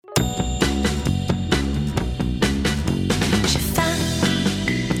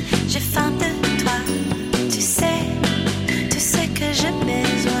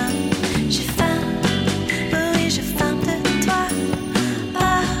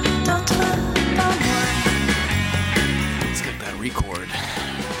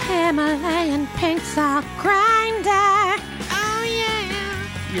Himalayan pink salt grinder. Oh,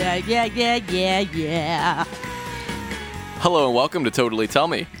 yeah. Hello and welcome to Totally Tell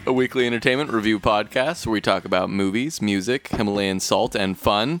Me, a weekly entertainment review podcast where we talk about movies, music, Himalayan salt, and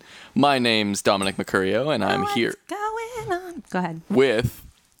fun. My name's Dominic Mercurio, and I'm here Going on? Go ahead. with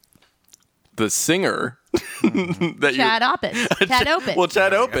the singer that Chad Opitz. Chad Opitz. Well,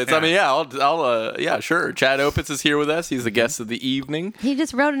 Chad Opitz. I mean, yeah, sure. Chad Opitz is here with us. He's the guest of the evening. He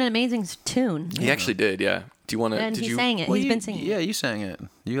just wrote an amazing tune. He actually did, yeah. Do you want to? And he sang it. Well, He's been singing. Yeah, you sang it.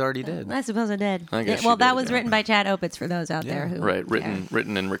 You already did. I suppose I did. I guess well, you that did, was yeah. written by Chad Opitz for those out there who Right, care.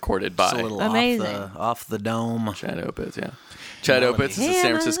 written and recorded by It's a little Amazing. off the dome. Chad Opitz, yeah. Chad Opitz is a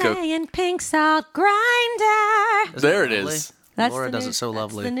San Francisco. Himalayan pink salt grinder. There it Lovely? is. Laura the does new- it so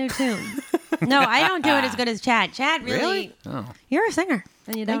lovely. That's the new tune. No, I don't do it as good as Chad. Chad really. Oh, You're a singer,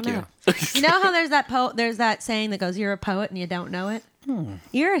 and you don't Thank know it. You know how there's that saying that goes, "You're a poet and you don't know it."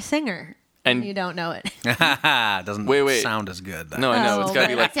 You're a singer and you don't know it. doesn't Wait. sound as good. No, I know. It's got to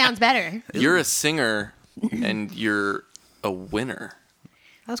be that like, sounds better. you're a singer and you're a winner.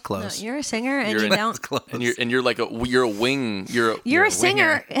 That's No, close. you're a singer and You're you an- don't. Close. And you're like you're a wing. You're a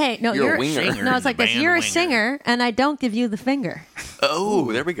singer. Hey, no, You're a you're winger. No, it's like this. Band You're a winger. singer, and I don't give you the finger.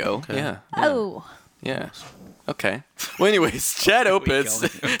 Oh, there we go. Yeah. Oh, Yeah. Okay. Well, anyways, Chad Opitz,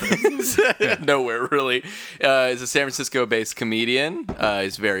 nowhere really, is a San Francisco-based comedian.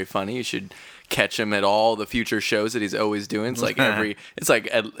 He's very funny. You should catch him at all the future shows that he's always doing. It's like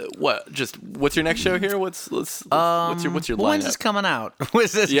what's your next show here? What's your When's lineup? this coming out?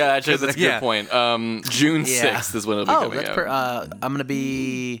 When's this? Yeah, actually, that's a good point. June 6th is when it'll be coming that's out. I'm gonna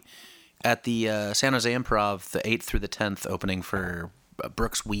be at the San Jose Improv the 8th through the 10th, opening for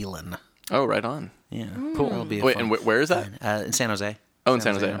Brooks Wheelan. Oh, right on. Yeah, Cool. That'll be a Wait, fun- and where is that? in San Jose. Oh, in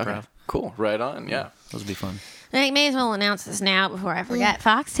San Jose. Improv. Okay. Cool. Right on. Yeah. Those will be fun. I may as well announce this now before I forget.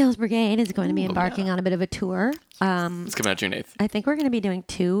 Foxtails Brigade is going to be embarking on a bit of a tour. It's coming out June 8th. I think we're going to be doing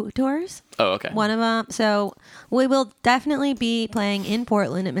 2 tours. Oh, okay. One of them. So we will definitely be playing in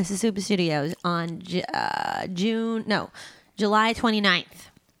Portland at Mississippi Studios on July 29th.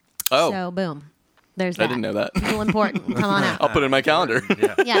 Oh, So boom. There's that. I didn't know that. Real important. Come on out. I'll put it in my calendar.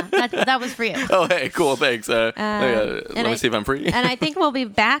 Yeah, that was for you. Oh, hey, cool. Thanks. Let me see if I'm free. And I think we'll be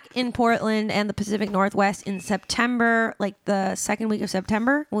back in Portland and the Pacific Northwest in September, like the second week of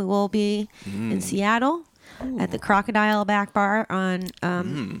September. We will be in Seattle at the Crocodile Back Bar on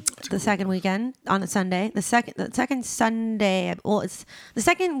the second weekend on a Sunday. The second Sunday. Well, it's the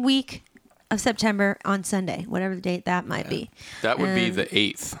second week of September on Sunday, whatever the date that might be. That would be the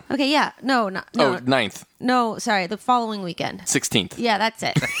 8th. Okay, yeah. No. Oh, 9th. No, sorry, the following weekend. 16th. Yeah, that's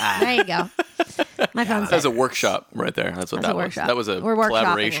it. There you go. My phone's That was dead. a workshop right there. That's what That's that a was. workshop. That was a We're workshopping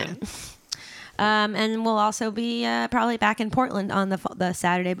collaboration. it. And we'll also be probably back in Portland on the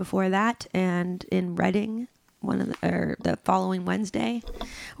Saturday before that, and in Reading the following Wednesday.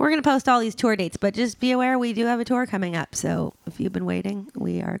 We're going to post all these tour dates, but just be aware we do have a tour coming up. So if you've been waiting,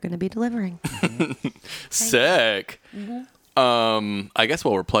 we are going to be delivering. Sick. I guess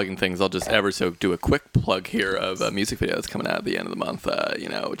while we're plugging things, I'll just do a quick plug here of a music video that's coming out at the end of the month.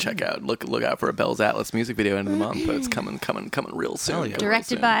 Check out, look out for a Bell's Atlas music video end of the month. It's coming real soon. Hell yeah. Coming real Directed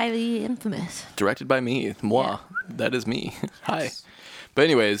soon. by the infamous. Directed by me, moi. Yeah. That is me. Hi. But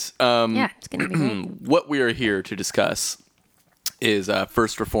anyways, Yeah, it's going to be great. what we are here to discuss is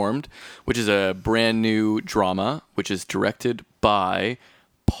First Reformed, which is a brand new drama, which is directed by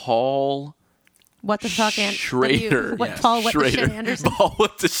Paul What the fuck, Schrader. Paul, what the Schrader. shit, Anderson? Paul,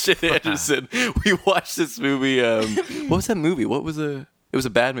 what the shit, Anderson. We watched this movie. What was that movie? It was a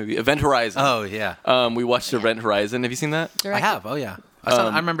bad movie. Event Horizon. Oh yeah, We watched Event Horizon. Have you seen that? I have. Oh yeah,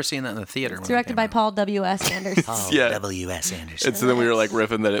 I remember seeing that in the theater. when it Directed came by out. Paul W.S. Anderson. Paul Yeah. W.S. Anderson. And so then we were like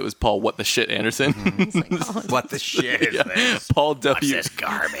riffing that it was Paul, what the shit, Anderson. It's like, oh, What the shit is this? Paul W. This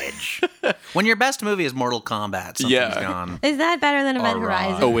garbage. When your best movie is Mortal Kombat, something's Yeah. gone. Is that better than Event All right.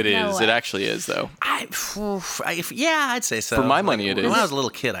 Horizon? Oh, it No is. way. It actually is, though. I'd say so. For my money, it When is. I was a little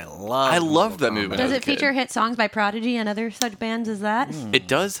kid, I loved loved that movie. Does I was it a kid. feature hit songs by Prodigy and other such bands as that? It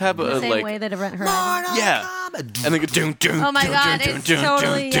does have a The same like. way that Event Horizon. Yeah. And they go doom doom. Oh my doom, God, doom, it's doom,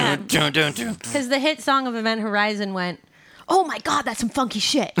 totally, doom, yeah. doom, doom, doom. Because the hit song of Event Horizon went, "Oh my God, that's some funky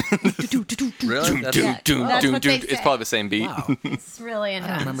shit." Really? That's- Doom, Yeah, doom, that's doom, what they doom. It's say. probably the same beat. Wow. It's really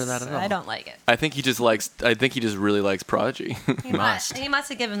intense. remember that at all. I don't like it. I think he just really likes Prodigy. He must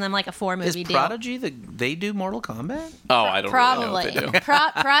have given them like a 4-movie Is deal. Prodigy they do Mortal Kombat? Oh, I don't Probably. really know what they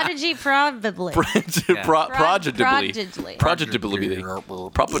do. Prodigy, probably. Prodigibly. Prodigibly.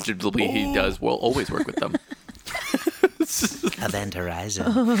 Prodigibly he does will always work with them. Event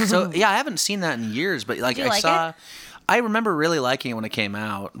Horizon. So yeah, I haven't seen that in years, but like Did you I like saw. it? I remember really liking it when it came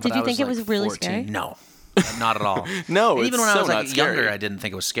out. But Did you I think it like was really 14. scary? No, not at all. No, And it's even when I so was not like scary. younger, I didn't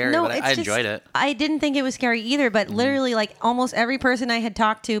think it was scary, No, but it's I just, enjoyed it. I didn't think it was scary either, but literally, like almost every person I had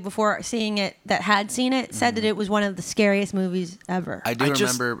talked to before seeing it that had seen it said that it was one of the scariest movies ever. I do I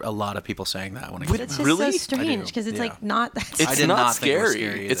just- remember a lot of people saying that when it Would- came It's out. just Really? so strange because it's Yeah. like not that. It's I did not, not think it was scary.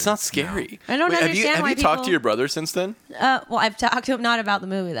 scary It's either. not scary. I don't Have you, understand have why you talked people- to your brother since then? Well, I've talked to him not about the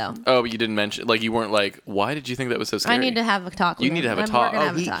movie though. Oh, but you didn't mention, like, you weren't like, why did you think that was so scary? I need to have a talk. With You need to him. have a We're talk. gonna Oh,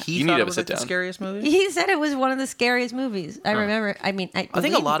 have a talk. He You need thought to it have a was sit like the down. scariest movie. He said it was one of the scariest movies. I remember. I mean, I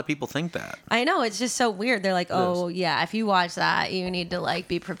think a lot of people think that. I know it's just so weird. They're like, "Oh yeah, if you watch that, you need to like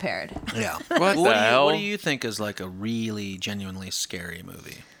be prepared." Yeah. What the What hell? do you think is like a really genuinely scary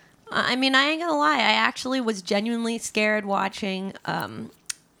movie? I mean, I ain't gonna lie. I actually was genuinely scared watching.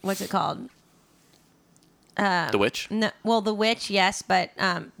 What's it called? The Witch? No, well, The Witch, yes, but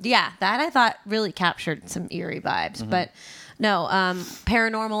yeah, that I thought really captured some eerie vibes. Mm-hmm. But no,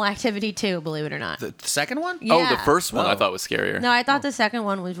 Paranormal Activity 2, believe it or not. The second one? Yeah. Oh, the first one I Oh. thought was scarier. No, I thought the second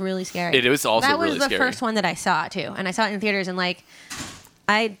one was really scary. It was also that was really the scary. first one that I saw too, and I saw it in theaters, and like,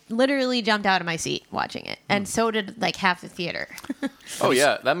 I literally jumped out of my seat watching it, and so did like half the theater. Oh,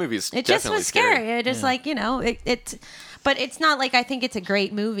 yeah. That movie's It definitely just was scary. It just like it's, but it's not like I think it's a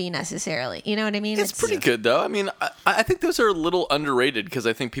great movie necessarily. You know what I mean? It's pretty good, though. I mean, I think those are a little underrated because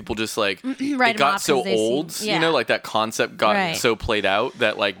I think people just like Write it 'em got off so 'cause they old, seem- you yeah. know, like that concept got Right. so played out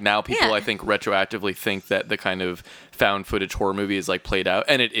that like now people Yeah. I think retroactively think that the kind of found footage horror movie is like played out,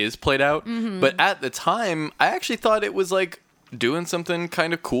 and it is played out. Mm-hmm. But at the time, I actually thought it was like doing something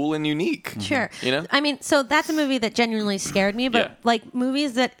kind of cool and unique. Sure. You know? I mean, so that's a movie that genuinely scared me, but Yeah. like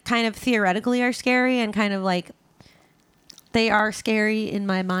movies that kind of theoretically are scary and kind of like they are scary in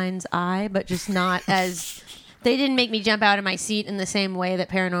my mind's eye, but just not as they didn't make me jump out of my seat in the same way that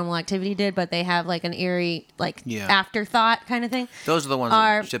Paranormal Activity did, but they have like an eerie like Yeah. afterthought kind of thing. Those are the ones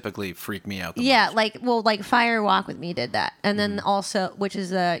Are- that typically freak me out the Yeah, most. like Fire Walk with Me did that, and then Mm-hmm. also, which is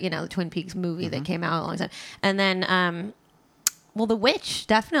the the Twin Peaks movie that came out a long time, and then well, The Witch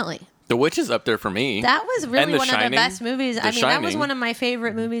definitely. The Witch is up there for me. That was really And The one of Shining. the best movies. The I mean, that was Shining. one of my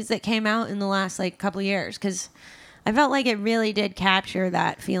favorite movies that came out in the last like couple of years because I felt like it really did capture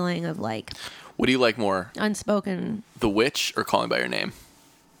that feeling of like What do you like more, unspoken. The Witch or Calling by Your Name?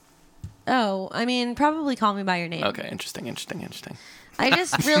 Oh, I mean, probably Call Me by Your Name. Okay, interesting. I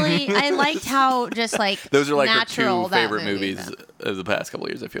just really I liked how just like Those are like her natural two that favorite movie movies felt. of the past couple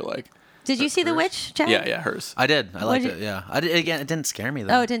of years, I feel like. Did you see The Witch, Chad? Yeah, hers. I did. I liked What'd it. you- Yeah. Again, it didn't scare me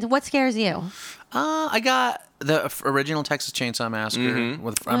though. Oh, it didn't. What scares you? I got the original Texas Chainsaw Massacre. Mm-hmm.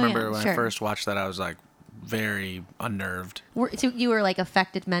 I remember yeah, when sure. I first watched that, I was like very unnerved. So you were like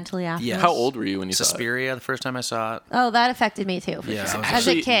affected mentally after. Yeah. How old were you when you saw it? Suspiria, the first time I saw it. Oh, that affected me too. For Yeah, sure. I was As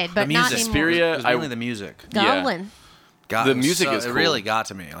a actually- kid, but the not music. anymore. Suspiria, It was I- mainly the music. Yeah. Goblin. The music is It cool. really got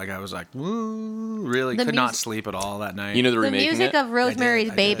to me. Like I was like, woo, really The could not music- sleep at all that night. You know the The remaking music it? of Rosemary's I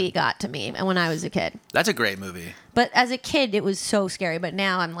did. Baby got to me when I was a kid. That's a great movie. But as a kid, it was so scary. But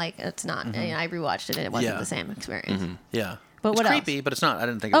now I'm like, it's not. I rewatched it and it wasn't Yeah. the same experience. Yeah. But it's what else? creepy, but it's not. I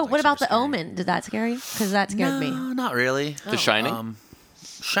didn't think. It Oh, was, like, what about super The scary. Omen? Did that scare you? Because that scared me. No, not really. The Shining?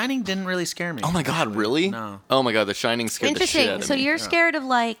 Shining didn't really scare me. Oh my god, really? No. Oh my god, The Shining scared the shit out Interesting. of So me. you're scared of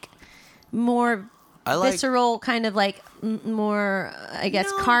like more I like visceral, kind of like more, I guess,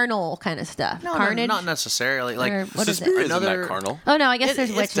 No. carnal kind of stuff. no, Carnage. not necessarily. Like Or what is it? Suspiria isn't another- that carnal. Oh no, I guess there's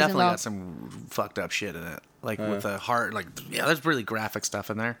it's witches definitely involved. got some fucked up shit in it. Like with the heart, like yeah, there's really graphic stuff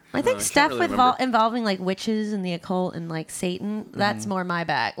in there. I think can't stuff really with remember. involving like witches and the occult and like Satan, that's Mm-hmm. more my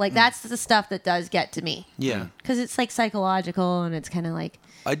bag. Like that's the stuff that does get to me. Yeah, Because it's like psychological and it's kind of like,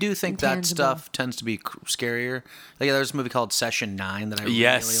 I do think that Intangible. stuff tends to be scarier. Like there's a movie called Session 9 that I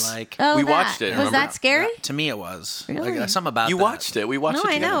Yes. really like. oh, We that. watched it, Was remember? that scary? To me, it was. Really? Like, something about You that. watched it. We watched No, it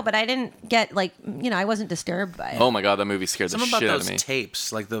I together. know, but I didn't get like, I wasn't disturbed by it. Oh my god, that movie scared the Something about shit out those of me.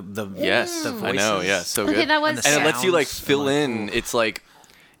 tapes, like the Yes, the voices. I know. Yeah, so Okay, good. that was And the and it lets you like sounds. fill I'm like, in. It's like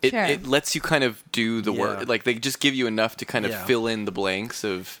it, Sure. it lets you kind of do the Yeah. work. Like they just give you enough to kind of Yeah. fill in the blanks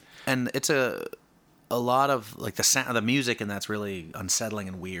of. And it's a lot of like the sound, the music, and that's really unsettling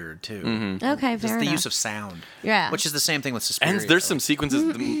and weird too. Mm-hmm. Okay, Just fair the enough. use of sound. Yeah. Which is the same thing with Suspiria. And there's though. some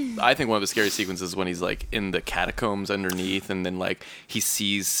sequences. I think one of the scary sequences is when he's like in the catacombs underneath, and then like he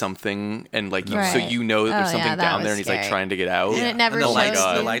sees something, and like so Right. you know that there's Oh, something yeah, that down was there, and he's like scary. trying to get out. And it never And the shows lights,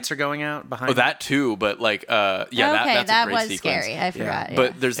 God. the lights are going out behind. Oh, that too, but like, yeah, okay, that's a great was sequence. scary. I forgot. Yeah.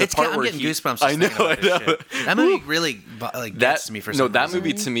 But there's the It's part I'm where getting he, goosebumps. Just I know, thinking I about know. this shit. That movie really like gets to me for some no, that reason.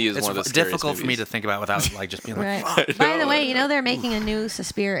 movie to me is It's one of the scariest difficult for me movies. to think about without like just being like, Right. By the way, they're making a new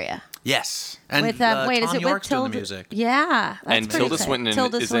Suspiria. Yes. And With Tom is it York's with doing Tilda? the music. Yeah, that's And pretty Tilda sick. Swinton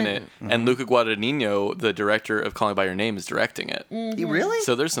Tilda is Swinton. in it, and Luca Guadagnino, the director of Calling by Your Name, is directing it. Really?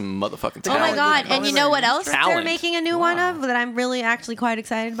 So there's some motherfucking talent. Oh my god! in it. And you know what else they're Talent. making a new one of that I'm really actually quite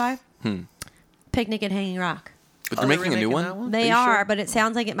excited by? Picnic at Hanging Rock. But they're making a new remaking that one? They you are, sure? but it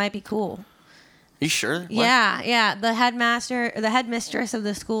sounds like it might be cool. You sure? What? Yeah. The headmistress of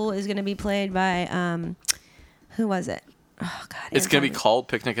the school is going to be played by who was it? Oh god. It's going to be Anton. called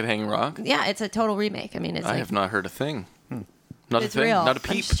Picnic at Hanging Rock? Yeah, it's a total remake. I mean, it's I like have not heard a thing. Not it's a thing. real. Not a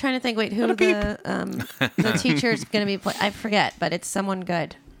I'm peep. just trying to think. Wait, who the teacher's going to be play? I forget, but it's someone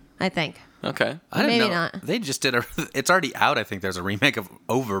good. I think. Okay. I didn't Maybe know. not. They just did it's already out. I think there's a remake of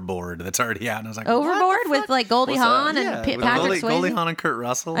Overboard that's already out. And I was like, Overboard with like Goldie What's that? Hawn and yeah, with Patrick Swayze. Goldie Hawn and Kurt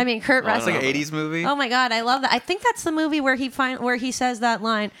Russell. I mean, Kurt I it's Russell. like an know. 80s movie. Oh my god, I love that. I think that's the movie where he says that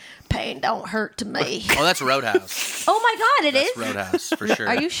line, "Pain don't hurt to me." Oh, that's Roadhouse. Oh my god, it That's is. Roadhouse for sure.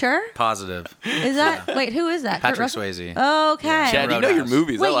 Are you sure? Positive? Is that wait? Who is that? Kurt Patrick Russell? Swayze. Okay. Chad, you know your Roadhouse.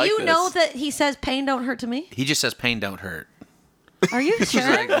 movies. Wait, I like you this. know that he says "pain don't hurt to me"? He just says pain don't hurt. Are you He's sure?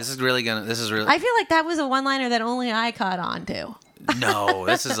 like, this is really. I feel like that was a one-liner that only I caught on to. No,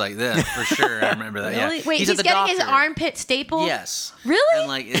 this is like this for sure. I remember that. Really? Yeah. Wait, he's at the getting his doctor. armpit stapled. Yes. Really? And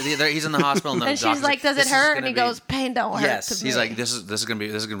like he's in the hospital, and, the And she's doctor's like, "Does it "This is hurt?" gonna And he be-" goes, "Pain don't hurt." Yes. to He's me." like, this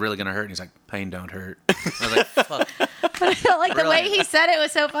is really gonna hurt. And he's like, pain don't hurt. I was like, fuck. But I felt like the way Really? he said it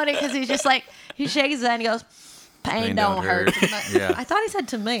was so funny because he's just like he shakes his head and he goes, "Pain don't hurt." to me." Yeah. I thought he said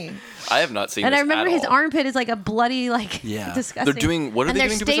to me. I have not seen And this I remember at his all. armpit is like a bloody, like, Yeah. disgusting. They're doing- what are and they they're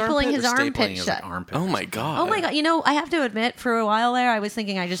doing to his stapling armpit? his They're armpit stapling his shut. armpit. Oh my god. Oh my god! You know, I have to admit, for a while there, I was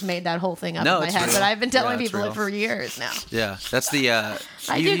thinking I just made that whole thing up No, in my it's head, real. but I've been telling Yeah, it's people it real. for years now. Yeah, that's the.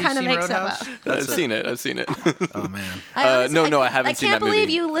 I do kind of make stuff up. I've seen it. I've seen it. Oh man. No, I haven't seen that I can't believe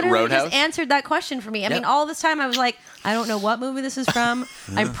movie. you literally Roadhouse? just answered that question for me. I mean, Yep. all this time I was like, I don't know what movie this is from.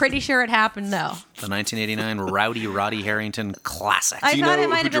 I'm pretty sure it happened though. The 1989 Rowdy Roddy Harrington classic. I you thought know it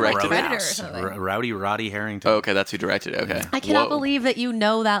might who have been like directed it? Predator or Roadhouse. something. Rowdy Roddy Harrington. Oh, okay, that's who directed it. Okay. I cannot Whoa. believe that you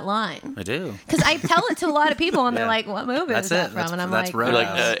know that line. I do. Because I tell it to a lot of people and they're Yeah. like, what movie That's is that it. from? That's- And I'm that's like, They're like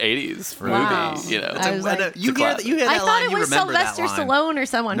Roadhouse. 80s Wow. movie, you know. I was like, you hear classic. you hear that I thought line, it you was remember that Sylvester line. Stallone or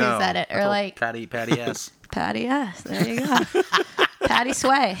someone No, who said it. I Or told like Patty S. Patty S. There you go. Patty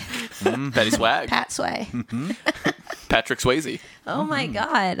Sway. Patty Swag. Pat Sway. Patrick Swayze. Oh my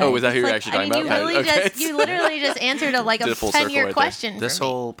God. Oh, is that who It's you're actually talking I about? mean, you, really Okay. just, you literally just answered a Did a full 10-year circle right there. question. This for me.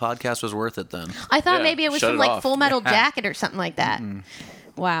 whole podcast was worth it then. I thought Yeah, maybe it was shut from it like off. Full Metal Jacket or something like that.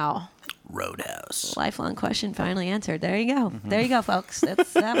 Wow. Roadhouse. Lifelong question finally answered. There you go. There you go, folks. That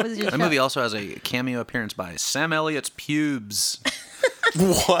was your That show. movie also has a cameo appearance by Sam Elliott's pubes.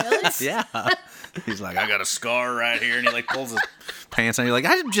 What? Yeah. He's like, I got a scar right here, and he like pulls his pants, and you're like,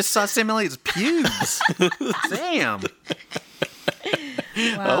 I just saw Sam Elliott's pubes. Sam.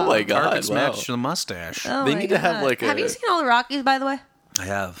 Oh my god. Perfect Wow. match to the mustache. Oh They my need to have, God. like, Have a- you seen all the Rockies, by the way? I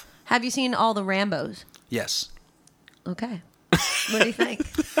have. Have you seen all the Rambos? Yes. Okay. What do you think?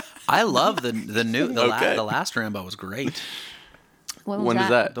 I love the new Okay. the last Rambo was great. When was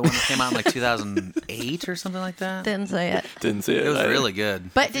that? The one that came out in like 2008 or something like that. Didn't say it. Didn't see it. It was I- really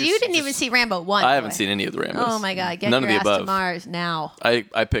good. But you didn't even see Rambo 1. I by haven't the way. seen any of the Rambos. Oh my God. Get None your of ass the to above. Mars now. I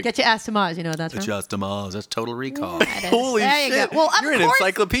picked. Get your ass to Mars. You know what that's from? Just Mars. That's Total Recall. That is. Holy there you shit. go. Well, of You're an course,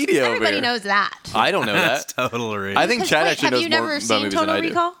 encyclopedia over everybody here. knows that. I don't know That's that. Total Recall. I think Because, Chad wait, actually have knows you more never about seen movies Total than I do.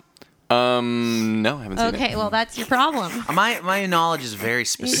 Recall? No, I haven't seen it. Okay, well, that's your problem. my knowledge is very need to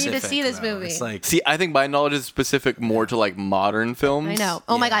specific. see this though. movie. It's like See, I think my knowledge is specific more to like modern films. I know.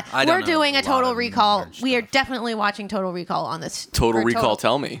 Oh my Yeah, God. I don't We're know doing a a lot Total of Recall. modern We are stuff. definitely watching Total Recall on this. Total for Recall,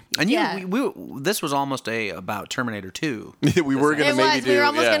 tell me. and you, Yeah. this was almost about Terminator 2. We were gonna It maybe was. do. We were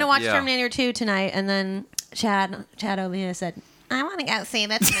almost yeah. going to watch Yeah. Terminator 2 tonight, and then Chad over here said, I want to go see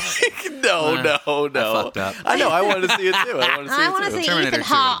this movie. No. I fucked up. I know. I wanted to see it too. I want to see Terminator Ethan 2 would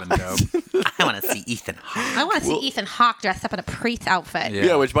Hawke. have been dope. I want to see Ethan Hawke. I want to see Ethan Hawke dressed up in a priest outfit. Yeah.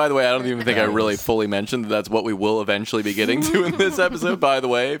 Yeah, which by the way, I don't even think I really fully mentioned that that's what we will eventually be getting to in this episode. By the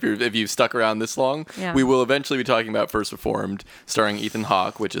way, if you've stuck around this long, Yeah. we will eventually be talking about First Reformed, starring Ethan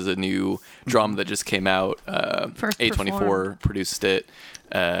Hawke, which is a new drama that just came out. First A24 Reformed. produced it,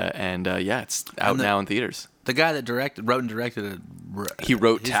 and it's out And the- now in theaters. The guy that wrote and directed it. He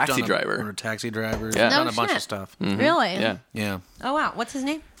wrote he's Taxi done Driver. Taxi Driver. Yeah. He's done No a bunch shit. of stuff. Really? Yeah, Yeah. Oh, wow. What's his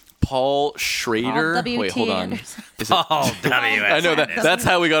name? Paul Schrader. Paul W.T. Wait, hold on. Anderson. Is it- Oh, I know that's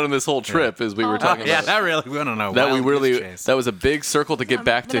how we got on this whole trip. Is we were talking yeah, about that really. We don't know. that. We Wild really Goose Chase. that was a big circle to get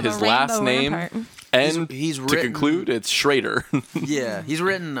back Bit to of his a last rainbow name. rampart. And He's to written- conclude, it's Schrader. Yeah, he's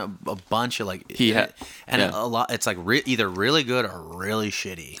written a bunch of like Yeah. a lot. It's like either really good or really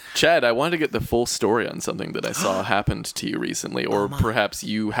shitty. Chad, I wanted to get the full story on something that I saw happened to you recently, or perhaps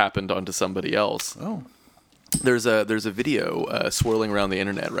you happened onto somebody else. Oh, There's a video swirling around the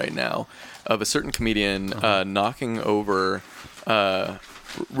internet right now of a certain comedian knocking over,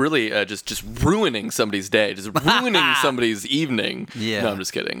 really just ruining somebody's day, just ruining somebody's evening. Yeah. No, I'm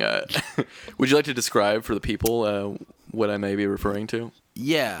just kidding. Would you like to describe for the people what I may be referring to?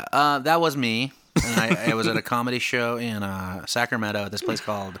 yeah, that was me. And I was at a comedy show in Sacramento at this place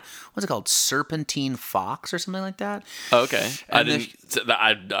called, what's it called, Serpentine Fox or something like that. Oh, okay, And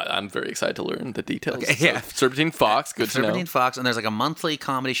I'm very excited to learn the details. Okay, yeah. Serpentine Fox, good to Serpentine know. Fox, and there's like a monthly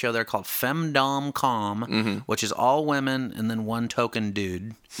comedy show there called Femdom Com, which is all women and then one token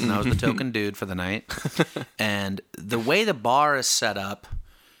dude. And I was the token dude for the night. And the way the bar is set up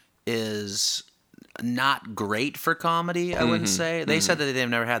is not great for comedy, I wouldn't say. They said that they've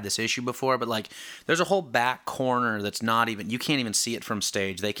never had this issue before, but like there's a whole back corner that's not even, you can't even see it from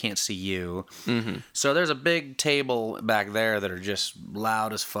stage. They can't see you. So there's a big table back there that are just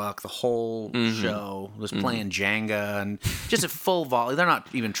loud as fuck the whole show. Was playing Jenga and just a full volley. They're not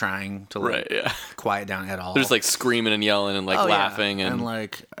even trying to like Right, yeah. quiet down at all. They're just like screaming and yelling and like Oh, yeah. laughing and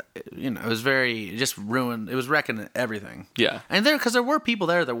like, you know, it was very just ruined. It was wrecking everything. Yeah. And because there were people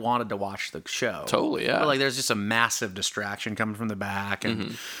there that wanted to watch the show. Totally, yeah. But like, there's just a massive distraction coming from the back,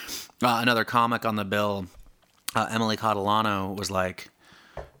 and another comic on the bill, Emily Catalano, was like,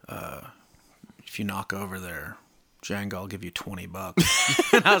 "If you knock over there, Django, I'll give you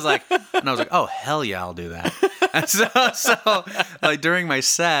 $20." And I was like, "Oh hell yeah, I'll do that." And so like during my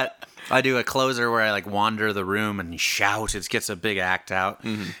set, I do a closer where I like wander the room and shout. It gets a big act out,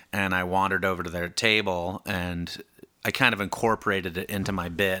 and I wandered over to their table and I kind of incorporated it into my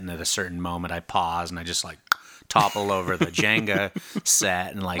bit. And at a certain moment, I pause and I just like topple over the Jenga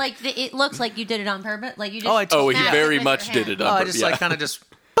set and like it looks like you did it on purpose. Like you just. Oh, he snapped very with much your did hand. it on I purpose. just like kind of just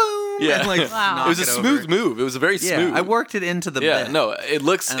boom. Yeah. And, like, Wow. knock It was a smooth over. move. It was a very Yeah, smooth. I worked it into the Yeah, bit. no, it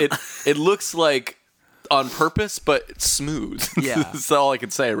looks it looks like on purpose, but it's smooth. Yeah. That's all I can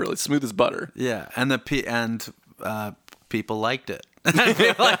say. Really, smooth as butter. Yeah, and people liked it.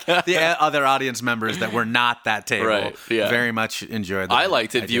 Like the other audience members that were not that table, Right, yeah. very much enjoyed it. I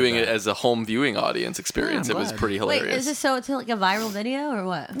liked it did viewing it that. as a home viewing audience experience. Yeah, It I'm was glad. pretty Wait, hilarious. is this so? It's like a viral video or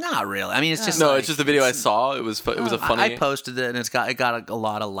what? Not really. I mean, it's just no, like, it's just a video I saw. It was it was a funny. I posted it and it got a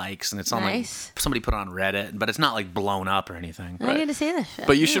lot of likes and it's on Nice. like somebody put it on Reddit, but it's not like blown up or anything. I need to see this shit.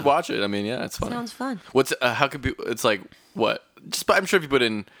 but you should watch it. I mean, yeah, it's funny. Sounds fun. What's how could be? It's like what? Just I'm sure if you put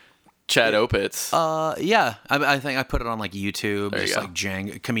in Chad Opitz. Yeah, I think I put it on like YouTube, There you just go. like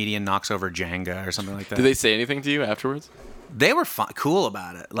Jenga, comedian knocks over Jenga or something like that. Did they say anything to you afterwards? They were cool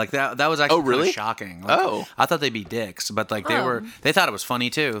about it. Like that was actually Oh, really? kinda shocking. Like, Oh. I thought they'd be dicks, but like Oh. they thought it was funny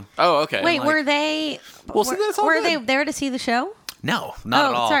too. Oh, okay. Wait, like- were they? Well, see, that's all were good. they there to see the show? No, not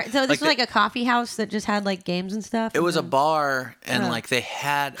at all. sorry. So this was the- like a coffee house that just had like games and stuff. It was a bar, and Oh. like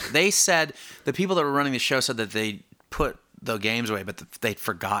they said the people that were running the show said that they put the games away, but they'd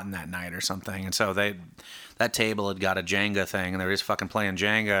forgotten that night or something, and so that table had got a Jenga thing, and they were just fucking playing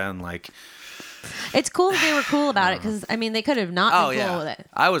Jenga, and like, It's cool that they were cool about it because I mean they could have not been cool with it.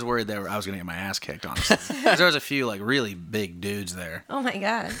 I was worried I was gonna get my ass kicked, honestly, 'cause there was a few like really big dudes there. Oh my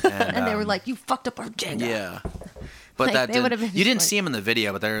god! And, And they were like, "You fucked up our Jenga." Yeah, but Like, that they would've been you didn't just see them in the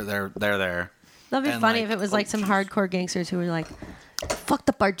video, but they're there. That'd be And, funny like, if it was like some hardcore gangsters who were like, "Fucked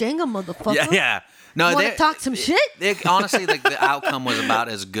up our Jenga, motherfucker." Yeah. No, Want they to talk some shit? honestly, like the outcome was about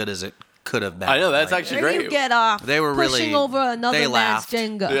as good as it could have been. I know, that's Like, actually Then great. you get off. They were pushing really over another they man's laughed.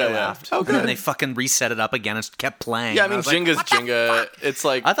 Jenga. Yeah, They yeah. laughed. Oh, And then good. they fucking reset it up again and kept playing. Yeah, I And mean, was like, Jenga's "What the Jenga. It's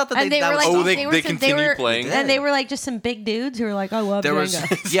like I thought that And they that were was like, Oh, they were some- continued were- playing? and they were like just some big dudes who were like, "I love there was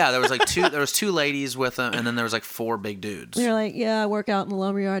Jenga." there was like there was two ladies with them, and then there was like four big dudes. They're like, "Yeah, I work out in the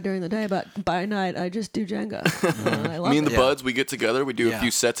lumberyard during the day, but by night I just do Jenga." I love me and the it. Yeah. buds. We get together. We do a Yeah. few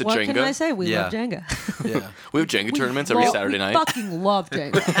sets of What Jenga. can I say? We Yeah. love Jenga. Yeah, We have Jenga tournaments every Well, Saturday we night. Fucking love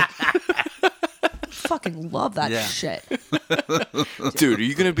Jenga. Fucking love that Yeah. shit. Dude, are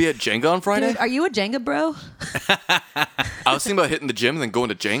you gonna be at Jenga on Friday? Dude, are you a Jenga bro? I was thinking about hitting the gym and then going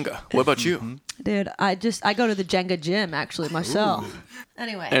to Jenga. What about you? Dude, I go to the Jenga gym actually myself.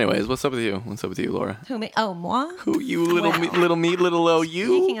 Anyway. Anyways, what's up with you? What's up with you, Laura? Who me? Oh, moi? Who you, little Well. little oh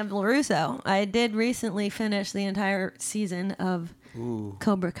you? Speaking of LaRusso, I did recently finish the entire season of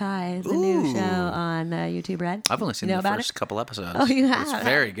Cobra Kai, the new show on YouTube Red. I've only seen You know the about first it? couple episodes. Oh, you It's have?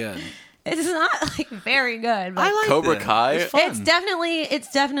 very good. It's not like very good, but Cobra it. Kai? It's fun. it's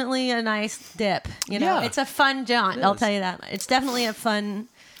definitely a nice dip. You know, Yeah. it's a fun jaunt. I'll is. tell you that. It's definitely a fun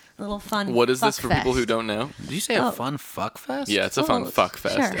little fun. What is this fuck for people fest. who don't know? Did you say a fun fuck fest? Yeah, it's a fun fuck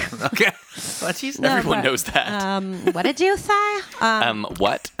fest. Sure. Yeah. Okay. What you No, Everyone but, knows that. What did you say?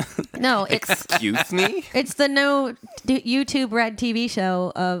 What? No, it's Excuse me? it's the YouTube Red TV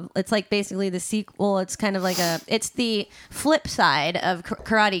show of. It's like basically the sequel. It's kind of like it's the flip side of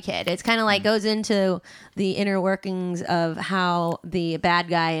Karate Kid. It's kind of like goes into the inner workings of how the bad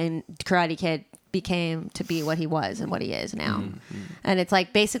guy in Karate Kid became to be what he was and what he is now. And it's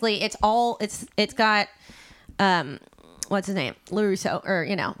like basically it's got what's his name? LaRusso, or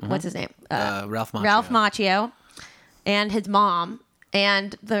what's his name? Ralph Macchio. Ralph Macchio and his mom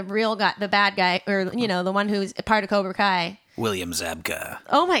and the real guy, the bad guy, or the one who's part of Cobra Kai. William Zabka.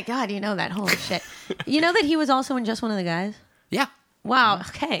 Oh my God, you know that. Holy shit. You know that he was also in Just One of the Guys? Yeah. Wow.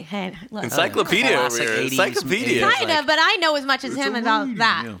 Okay. Hey, look. Encyclopedia over Classic here. 80s Encyclopedia. like- Kind of, but I know as much as him about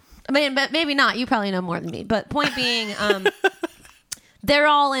that. yeah. I mean, but maybe not. You probably know more than me. But point being, they're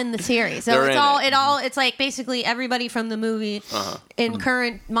all in the series. So They're it's in all it. it's like basically everybody from the movie in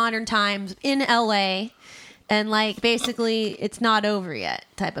current modern times in LA, and like basically it's not over yet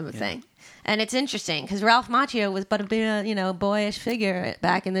type of a thing. And it's interesting because Ralph Macchio was but a boyish figure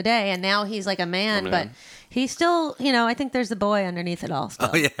back in the day, and now he's like a man, but he's still I think there's the boy underneath it all still.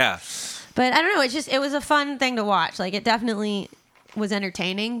 Oh yeah. But I don't know. It was a fun thing to watch. Like it definitely was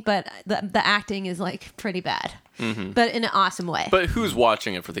entertaining, but the acting is like pretty bad, but in an awesome way. But who's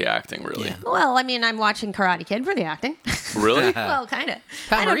watching it for the acting, really? Yeah. Well, I mean, I'm watching Karate Kid for the acting. Really? Well, kind of.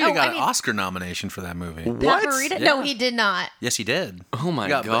 Pat Morita got an Oscar nomination for that movie. What? Pat Morita? Yeah. No, he did not. Yes, he did. Oh my He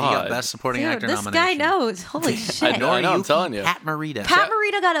got God. Best Supporting Dude, Actor this nomination. guy knows. Holy shit. I know, I'm telling you. Pat Morita. Pat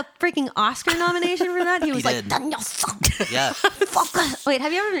Morita got a freaking Oscar nomination for that. He was like, did. "Daniel, fuck." Yeah. Wait,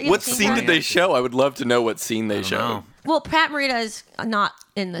 have you ever? What seen scene Pat did they show? I would love to know what scene they I don't showed. know. Well, Pat Morita is not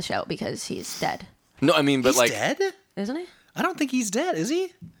in the show because he's dead, No, I mean, but He's like, dead? isn't he? I don't think he's dead, is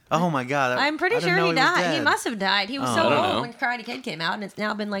he? Oh my God. I'm pretty I didn't sure know he was died. He dead. must have died. He was Oh, so I don't old know. when Karate Kid came out, and it's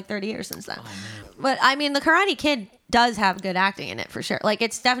now been like 30 years since Oh, then. But I mean, the Karate Kid does have good acting in it for sure. Like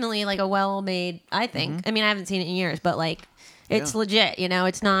it's definitely like a well-made. I think. I mean, I haven't seen it in years, but like it's Yeah. legit.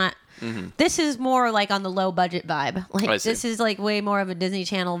 It's not. This is more like on the low budget vibe. I Like see. this is like way more of a Disney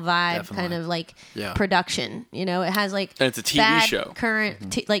Channel vibe, Definitely. kind of like Yeah. production. It has like And it's a TV bad show.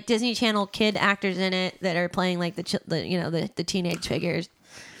 current like Disney Channel kid actors in it that are playing like the teenage figures.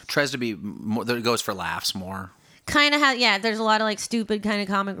 Tries to be more, it goes for laughs more. Kind of there's a lot of like stupid kind of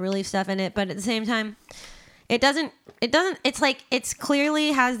comic relief stuff in it, but at the same time it's like it's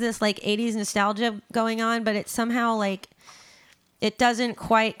clearly has this like 80s nostalgia going on, but it's somehow like it doesn't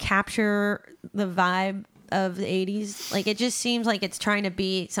quite capture the vibe of the 80s. Like it just seems like it's trying to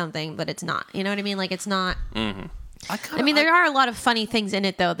be something, but it's not. You know what I mean? Like it's not. I mean, there are a lot of funny things in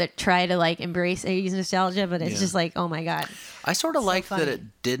it though that try to like embrace 80s nostalgia, but it's just like, oh my God. I sort of like that funny. it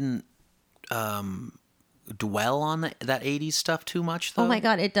didn't dwell on that 80s stuff too much, though. Oh my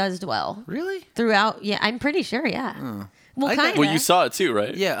God, it does dwell Really? throughout. Yeah, I'm pretty sure. Yeah. Well, I kind think- of. well, you saw it too,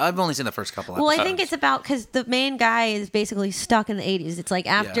 right? Yeah, I've only seen the first couple Well, episodes. I think it's about because the main guy is basically stuck in the 80s. It's like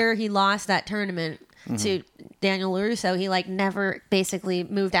after he lost that tournament to Daniel LaRusso, he like never basically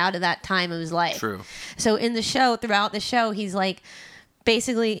moved out of that time of his life. True. So in the show, throughout the show, he's like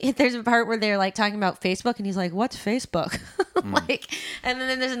basically there's a part where they're like talking about Facebook and he's like, "What's Facebook?" Like, and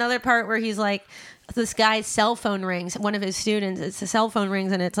then there's another part where he's like, this guy's cell phone rings. One of his students, it's a cell phone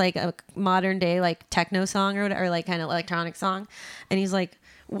rings and it's like a modern day like techno song or whatever, or like kind of electronic song, and he's like,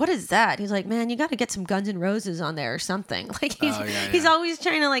 what is that? He's like, man, you got to get some Guns N' Roses on there or something. Like he's always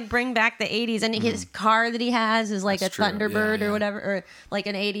trying to like bring back the 80s, and his car that he has is like That's a true. Thunderbird Yeah. or whatever, or like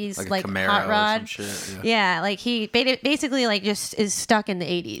an 80s like a Camaro hot or rod. some shit. Yeah, like he basically like just is stuck in the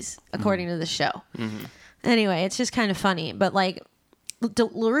 80s according to the show. Anyway, it's just kind of funny, but like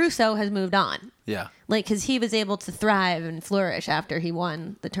LaRusso has moved on. Yeah. Like, because he was able to thrive and flourish after he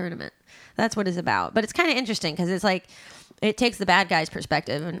won the tournament. That's what it's about. But it's kind of interesting because it's like, it takes the bad guy's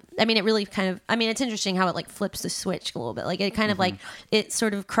perspective. And I mean, it really kind of, I mean, it's interesting how it like flips the switch a little bit. Like, it kind of like, it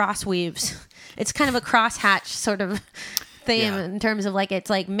sort of cross weaves. It's kind of a crosshatch sort of theme in terms of like, it's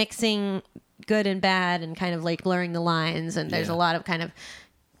like mixing good and bad and kind of like blurring the lines. And there's a lot of kind of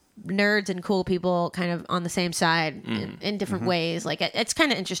nerds and cool people kind of on the same side in different ways. Like, it's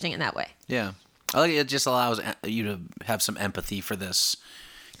kind of interesting in that way. Yeah. I like it just allows you to have some empathy for this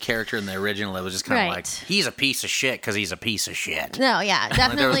character in the original. It was just kind of Right. like, he's a piece of shit because he's a piece of shit. No, yeah,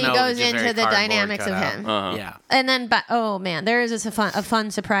 definitely no- goes just very into the cardboard dynamics of cutout. him. Yeah. And then, but oh man, there is a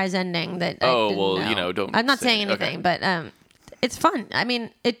fun surprise ending that. Oh, I didn't well, know. you know, don't I'm not say saying it. Okay. anything, but it's fun. I mean,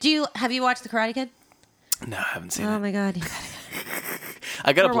 have you watched The Karate Kid? No, I haven't seen Oh it. my god,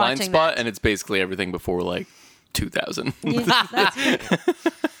 I got a we're blind watching spot, that. and it's basically everything before like 2000.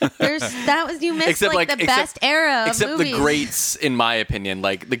 You missed Except, like the best era of except movies. the greats, in my opinion.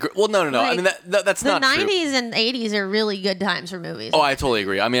 Like no. Like, I mean that's the not true. 90s and 80s are really good times for movies. Oh, I totally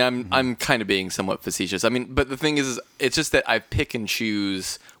agree. I mean, I'm kind of being somewhat facetious. I mean, but the thing is it's just that I pick and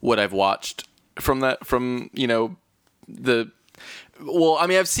choose what I've watched from you know the. Well, I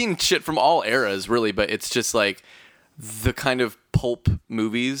mean, I've seen shit from all eras, really, but it's just like the kind of pulp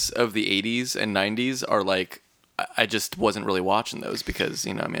movies of the 80s and 90s are like. I just wasn't really watching those because,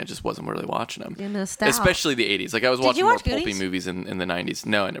 you know, I mean, I just wasn't really watching them. You missed out. Especially the 80s. Like, I was Did watching you more watch pulpy Goonies? movies in the 90s.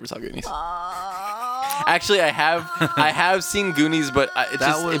 No, I never saw Goonies. Actually, I have seen Goonies, but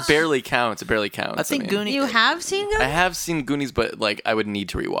it barely counts. It barely counts. I think Goonies. You have seen Goonies? I have seen Goonies, but, like, I would need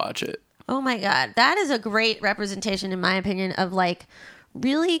to rewatch it. Oh my God. That is a great representation, in my opinion, of like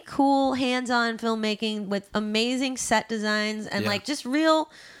really cool hands-on filmmaking with amazing set designs and like just real,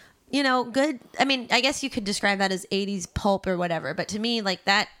 you know, good. I mean, I guess you could describe that as 80s pulp or whatever, but to me, like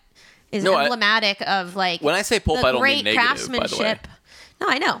that is emblematic of like when I say pulp, the I don't great mean negative, craftsmanship. by the way. No,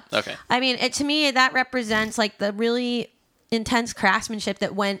 I know. Okay. I mean, to me, that represents like the really intense craftsmanship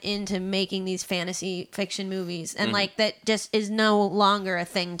that went into making these fantasy fiction movies, and like that just is no longer a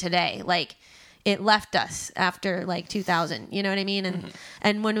thing today. Like it left us after like 2000. You know what I mean? And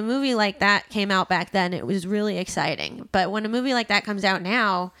and when a movie like that came out back then, it was really exciting. But when a movie like that comes out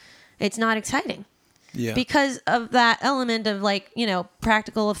now, it's not exciting. Yeah. Because of that element of like, you know,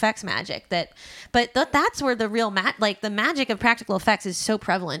 practical effects magic that's where the real the magic of practical effects is so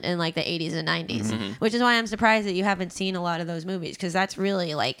prevalent in like the 80s and 90s, which is why I'm surprised that you haven't seen a lot of those movies, because that's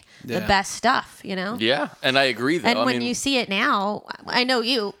really like the best stuff, you know? Yeah, and I agree though. And when you see it now, I know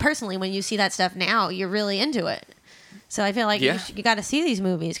you personally, when you see that stuff now, you're really into it. So I feel like you got to see these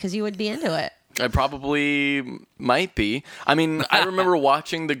movies because you would be into it. I probably might be. I mean, I remember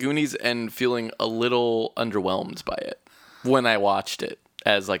watching The Goonies and feeling a little underwhelmed by it when I watched it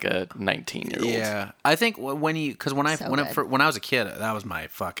as like a 19-year-old. Yeah, I think when I was a kid, that was my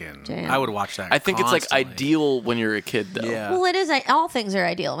fucking. Jam. I would watch that. I think constantly. it's like ideal when you're a kid, though. Yeah. Well, it is. All things are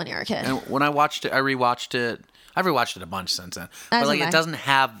ideal when you're a kid. And when I watched it, I rewatched it. I've rewatched it a bunch since then, but like it doesn't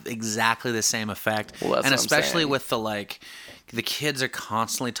have exactly the same effect. Well, that's and what I'm especially saying. with the kids are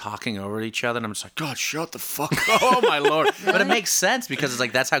constantly talking over each other, and I'm just like, God, shut the fuck up! Oh my lord! But it makes sense because it's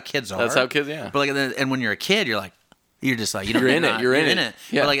like that's how kids are. That's how kids, yeah. But like, and when you're a kid, you're just like, you know, You're in it. You're in it.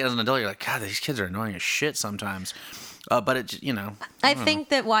 Yeah. But like as an adult, you're like, God, these kids are annoying as shit sometimes. But it, you know, I think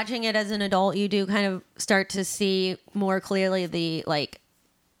that watching it as an adult, you do kind of start to see more clearly the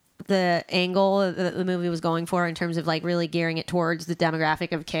angle that the movie was going for in terms of like really gearing it towards the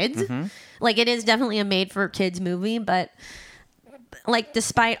demographic of kids. Like it is definitely a made for kids movie, but like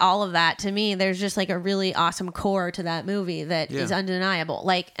despite all of that, to me there's just like a really awesome core to that movie that is undeniable.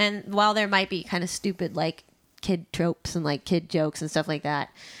 Like, and while there might be kind of stupid like kid tropes and like kid jokes and stuff like that,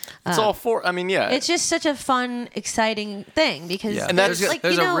 It's all for. I mean, yeah. it's just such a fun, exciting thing because And that's-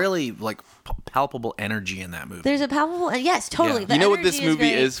 there's you know, a really like palpable energy in that movie. there's a palpable, yes, totally. Yeah. The You know what this energy movie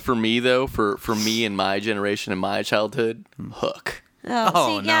great. is for me, though? For me and my generation and my childhood? Hook.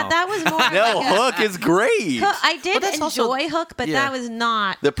 Oh, see, yeah, no. that was more. No, like a- Hook is great. Hook- I did But that's enjoy also- Hook, but yeah. that was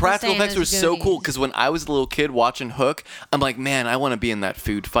not The practical same effects as were so Goonies. cool because when I was a little kid watching Hook, I'm like, man, I want to be in that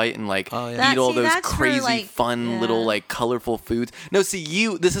food fight and like That- eat all see, those that's for, crazy, like- fun yeah. little like colorful foods. No, see,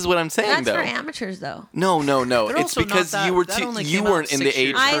 this is what I'm saying That's though. for amateurs, though. No. They're It's also not because that- you were that only you came out weren't in the 6 age.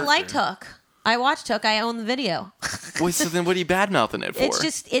 years I after. liked Hook. I watched Hook. I own the video. Wait, so then what are you bad mouthing it for?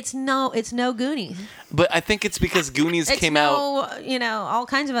 it's no Goonies. But I think it's because Goonies It's came out. all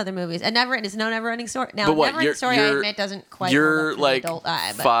kinds of other movies. And it's no Never-Ending Story. Now, But what? Never-Ending Story, I admit, doesn't quite You're hold up to the like adult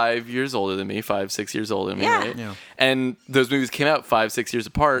eye. But 5 years older than me, 6 years older than me, Yeah. right? Yeah. And those movies came out 5-6 years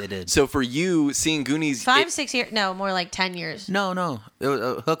apart. They did. So for you, seeing Goonies, 6 years. No, more like 10 years. No. It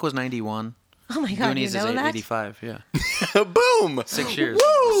was, Hook was 91. Oh my God, Goonies you know is that? 85. Yeah, boom, 6 years.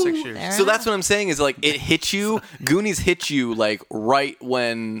 Woo! 6 years. There. So that's what I'm saying is like it hit you. Goonies hit you like right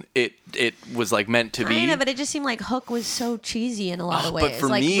when it was like meant to be. I know, but it just seemed like Hook was so cheesy in a lot of but ways. for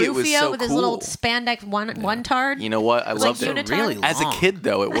like me, Rufio it was so with his little cool. spandex one tard. You know what? I Like loved it. unitard? Really As a long. kid,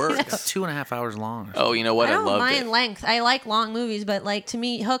 though, it worked. It's 2.5 hours long. Oh, you know what? I I don't loved mind it. length. I like long movies, but like to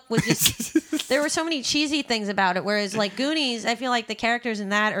me, Hook was just there were so many cheesy things about it. Whereas like Goonies, I feel like the characters in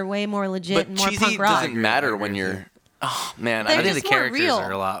that are way more legit But and more cheesy punk rock. doesn't matter I when agree with you're Oh man, They're I think the just more characters real.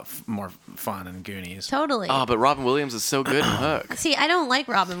 are a lot more fun in Goonies. Totally. Oh, but Robin Williams is so good in Hook. See, I don't like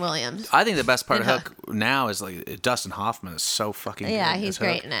Robin Williams. I think the best part of In Hook now is like Dustin Hoffman is so fucking good. Yeah, he's as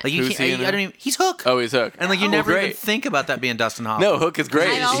great Hook. in it. Like you Who's can't, he in I don't it? even, he's Hook. Oh, he's Hook. And like you Oh, never even great. think about that being Dustin Hoffman. No, Hook is great.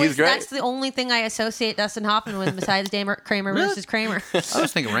 He's great. That's the only thing I associate Dustin Hoffman with besides Kramer versus Kramer. I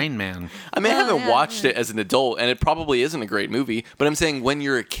was thinking Rain Man. I mean, I haven't yeah, watched it as an adult, and it probably isn't a great movie. But I'm saying when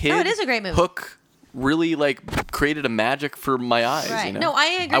you're a kid, No, it is a great movie. Hook really like created a magic for my eyes. Right. You know? No, I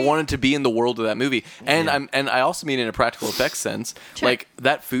agree. I wanted to be in the world of that movie, and I also mean in a practical effects sense. Sure. Like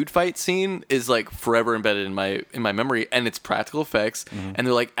that food fight scene is like forever embedded in my memory, and it's practical effects, and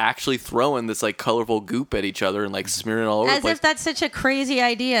they're like actually throwing this like colorful goop at each other and like smearing it all over the As place. if that's such a crazy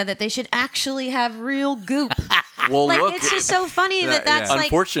idea that they should actually have real goop. Well, Like look, it's just so funny that that's like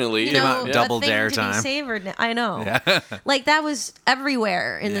unfortunately, you Came know, out a Double thing Dare to time. Be savored. I know. Like that was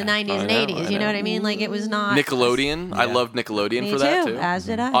everywhere in the 90s and I know, 80s. I You know know. what I mean? Like it was not Nickelodeon. I loved Nickelodeon Me for that too, too. as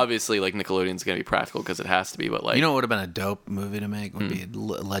did I. Obviously, like Nickelodeon's gonna be practical because it has to be, but like You know what would have been a dope movie to make? Would be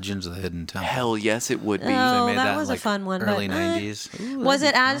Legends of the Hidden Temple. hell yes, it would be. Oh, They made that was a like, fun one, but, Early 90s. Was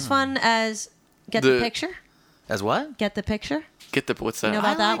it as fun as Get the The- Picture? As what? Get the Picture? Get the what's that? You know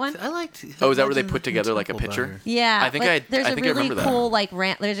about that one? I liked. Oh, is that where they Legends put of the together, like, a Temple picture? better. Yeah, I think but there's I a think I really remember that. cool like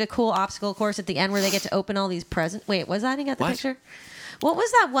there's a cool obstacle course at the end where they get to open all these presents. Wait, was that in Get the What? Picture? What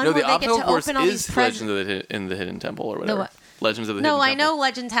was that one No, where the they get obstacle to course open all these is presents? Legends in the Hidden Temple or whatever. what? Legends of the No, Hidden I Temple. know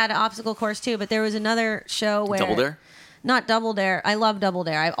Legends had an obstacle course too, but there was another show where Double Dare? Not Double Dare. I love Double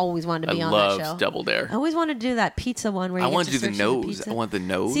Dare. I've always wanted to I be on that show. loved Double Dare. I always wanted to do that pizza one where you I get wanted to do the search for nose. pizza. I want the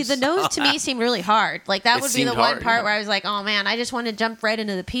nose. See, the nose to me seemed really hard. Like that It would be the seemed one hard, part yeah. where I was like, "Oh man, I just want to jump right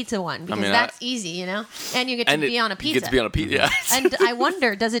into the pizza one because mean, that's easy, you know." And you get to and be on a You pizza. get to be on a pizza. Yeah. And I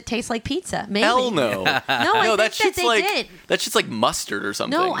wonder, does it taste like pizza? Maybe. Hell no. No, I think that shit's that they like did. that shit's like mustard or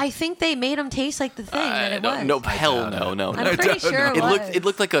something. No, I think they made them taste like the thing that I it don't was. know. Hell doubt no, it. no. I'm no. pretty sure it was. It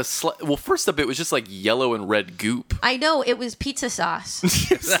looked like a well. First up, it was just like yellow and red goop. I know it was pizza sauce.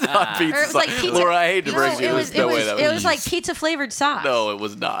 It's not pizza. Or it was like sauce. pizza. Laura, I hate to No, break you. it was. There's no way that It was like pizza flavored sauce. No, it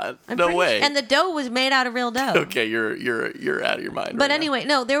was not. I'm No pretty way. And the dough was made out of real dough. Okay, you're out of your mind. But right now. anyway,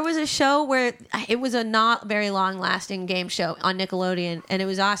 no, there was a show where it was a not very long lasting game show on Nickelodeon, and it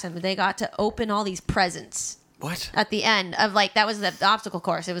was awesome. They got to open all these presents What? at the end of like that was the obstacle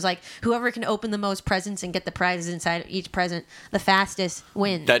course. It was like whoever can open the most presents and get the prizes inside of each present the fastest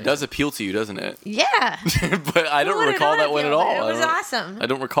wins. That does appeal to you, doesn't it? Yeah. But I don't Who would it recall not that one at appeal to? all. It was I don't- awesome. I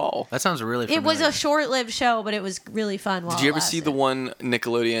don't recall. That sounds really. It was familiar. a short-lived show, but it was really fun. While Did you it ever see lasted. the one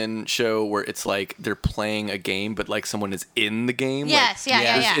Nickelodeon show where it's like they're playing a game, but like someone is in the game? Yes, Like,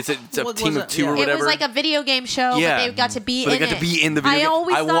 yeah. It's a What team was of it? two or Yeah. whatever. It was like a video game show, Yeah. but they got to be But in they got it. to be in the video I game.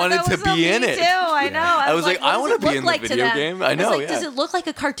 always I thought wanted that to was be in me it. too. I know. I was like, I want wanna to be in the video game. I know, Like, yeah. Does it look like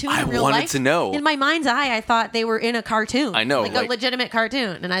a cartoon I in real wanted life? to know. In my mind's eye, I thought they were in a cartoon. I know, like like- a legitimate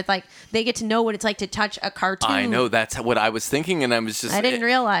cartoon, and I like they get to know what it's like to touch a cartoon. I know that's what I was thinking, and I was just I didn't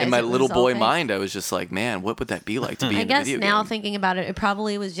realize in my it was little all boy fake. mind. I was just like, man, what would that be like to be I in a guess video now game? thinking about it, it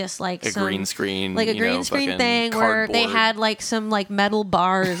probably was just like A some green screen, like a you know, green screen fucking thing where they cardboard. had like some like metal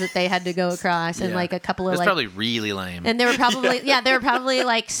bars that they had to go across, and Yeah. like a couple of It's like probably really lame. and they were probably they were probably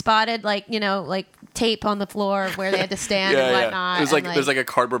like spotted like like tape on the floor of where they had to stand and whatnot. It was and, like there's like a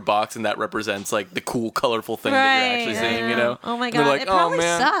cardboard box, and that represents like the cool, colorful thing that you're actually Right, I seeing. You know. know? Oh my And they're God, like, it probably oh,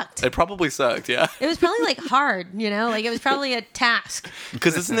 man. sucked. It probably sucked. Yeah. it was probably like hard, like it was probably a task.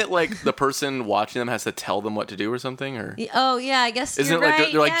 Because isn't it like the person watching them has to tell them what to do or something? Or Oh yeah, I guess Isn't you're it like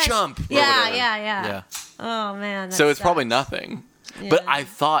right. they're like, yes. jump or Yeah, whatever? yeah. yeah. Oh man. that so it's probably sucks. nothing. But Yeah. I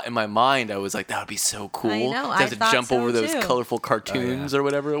thought in my mind, I was like, that would be so cool. I know, to I have to thought jump so, over those too. colorful cartoons or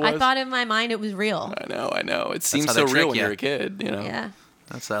whatever it was. I thought in my mind it was real. I know. It seems how so they real trick when ya. you're a kid, you know. Yeah.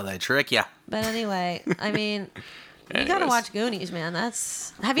 That's how they trick you. But anyway, I mean, you gotta Anyways. watch Goonies, man.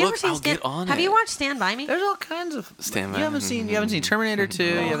 Have you Look, ever seen I'll get on Have it. you watched Stand By Me? There's all kinds of. Stand By You haven't seen Terminator 2.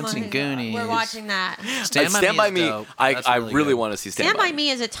 You haven't Oh seen my God. Goonies. We're watching that. Stand By is Me. dope. I That's really good. want to see Stand By Me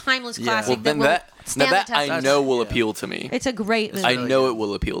is a timeless Yeah. classic. Well, then will that stand the test I of know time. will appeal to me. It's a great movie. I know it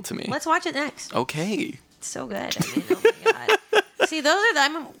will appeal to me. Let's watch it next. Okay. It's so good. I mean, oh my God. See, those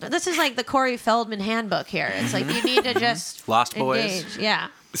are this is like the Corey Feldman handbook here. It's like you need to just Lost Boys? engage. Yeah.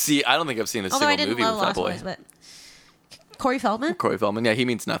 See, I don't think I've seen a Although I single didn't movie love with that Lost boy. Boys, but Corey Feldman? Corey Feldman. Yeah, he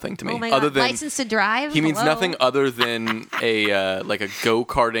means nothing to me. Oh my other God. than License to Drive? he means Hello? nothing other than a like a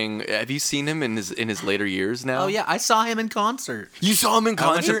go-karting. Have you seen him in his later years now? Oh yeah, I saw him in concert. You saw him in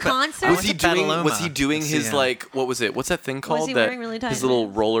I went to concert? concert? Was I he went to doing? Petaluma Was he doing to see his him. like? What was it? What's that thing called? he that wearing really tight his little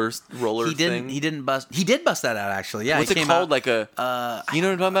roller He didn't. thing. He didn't bust. He did bust that out actually. Yeah. What's he it came called? out, Like a you know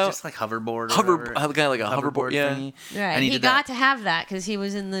what I'm talking about? Just like hoverboard. Or Hover- whatever. kind of like a hoverboard, yeah. thingy. Right. And He did got that. to have that because he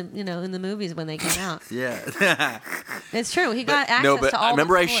was in the in the movies when they came out. Yeah. It's true. He got access No, but to all I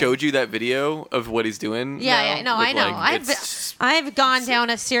remember the I toys. showed you that video of what he's doing. Yeah, now yeah, no, with, I know. like, it's- I've gone down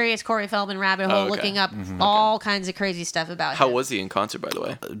a serious Corey Feldman rabbit hole, okay. looking up all kinds of crazy stuff about How him. was he in concert, by the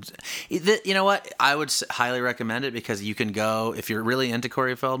way? You know what? I would highly recommend it because you can go if you're really into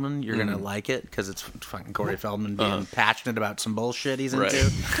Corey Feldman, you're gonna like it because it's fucking Corey Feldman being passionate about some bullshit he's Right.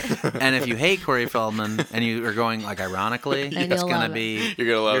 into. And if you hate Corey Feldman and you are going like ironically, Then it's you'll gonna love it. be You're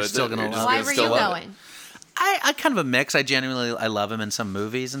gonna love you're it. still gonna You're just love Why gonna it. were still you love going? I kind of a mix. I genuinely I love him in some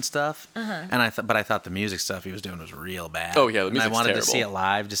movies and stuff, Uh-huh. and but I thought the music stuff he was doing was real bad. Oh, yeah, the And I music's wanted to terrible. see it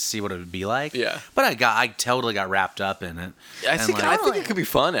live just to see what it would be like. Yeah. but I totally got wrapped up in it. I And, think like, I think it could be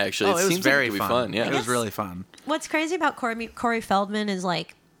fun. Actually, oh, it was seems very like it could fun. be fun. Yeah, it was really fun. What's crazy about Corey Feldman is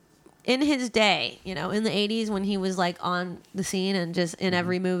like, in his day, in the 80s when he was like on the scene and just in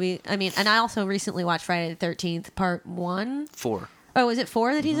every movie. I mean, and I also recently watched Friday the 13th Part 1. 4. Oh, is it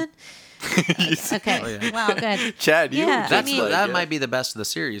 4 that he's in? Okay. Oh, yeah. Wow, good. Chad, you Yeah, were I That's just mean- like, that yeah. might be the best of the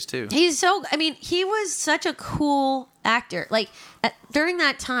series too. He was such a cool actor. Like during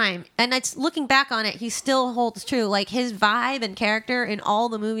that time, and it's looking back on it, he still holds true. Like his vibe and character in all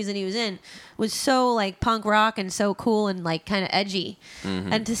the movies that he was in was so like punk rock and so cool and like kind of edgy.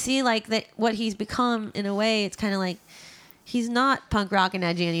 Mm-hmm. And to see like that what he's become in a way, it's kind of like he's not punk rock and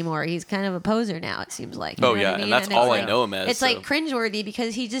edgy anymore. He's kind of a poser now. It seems like. You Oh, know what yeah, I and mean? that's it's all I like- know him as, It's so. like cringeworthy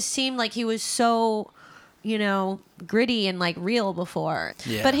because he just seemed like he was so, gritty and like real before.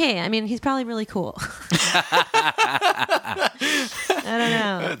 Yeah. But hey, I mean, he's probably really cool. I don't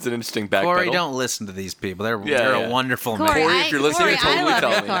know. That's an interesting backpedal. Corey, don't listen to these people. They're Yeah. a wonderful Corey, man. Corey, if you're listening, Corey, totally I love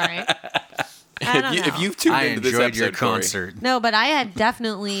tell you, me. Corey. I don't If know. you've tuned I into this enjoyed episode, your Corey, concert. No, but I had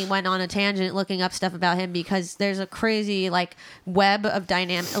definitely went on a tangent looking up stuff about him because there's a crazy like web of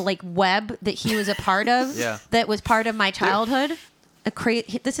web that he was a part of. Yeah. That was part of my childhood.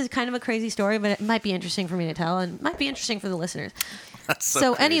 This is kind of a crazy story, but it might be interesting for me to tell and might be interesting for the listeners. That's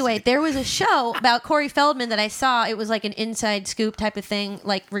So crazy. anyway, there was a show about Corey Feldman that I saw. It was like an inside scoop type of thing,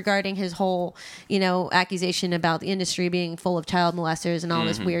 like regarding his whole, accusation about the industry being full of child molesters and all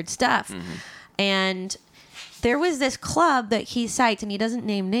this weird stuff. And there was this club that he cites, and he doesn't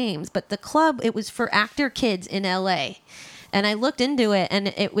name names, but the club, it was for actor kids in LA. And I looked into it, and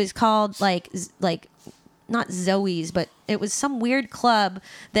it was called like not Zoe's, but it was some weird club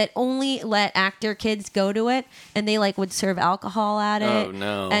that only let actor kids go to it, and they like would serve alcohol at it. Oh,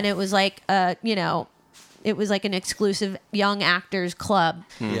 no. And it was like it was like an exclusive young actors club.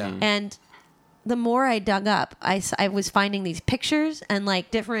 Yeah. And the more I dug up, I was finding these pictures and like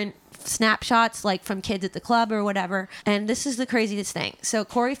different snapshots like from kids at the club or whatever. And this is the craziest thing. So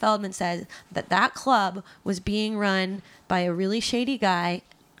Corey Feldman says that club was being run by a really shady guy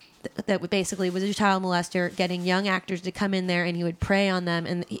that basically was a child molester, getting young actors to come in there, and he would prey on them,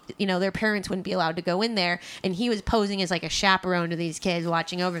 and their parents wouldn't be allowed to go in there, and he was posing as like a chaperone to these kids,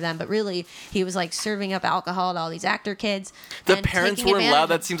 watching over them, but really he was like serving up alcohol to all these actor kids. The and parents taking weren't advantage allowed. of-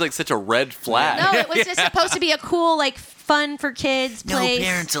 That seems like such a red flag. No, it was just supposed to be a cool, like fun for kids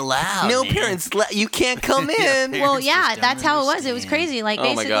place. allowed. No parents, you can't come in. Well, Parents yeah, just don't that's how it was. It was understand. crazy. Like Oh my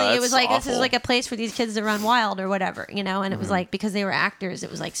basically, God, it was that's like this is awful. like a place for these kids to run wild or whatever, and it was like because they were actors,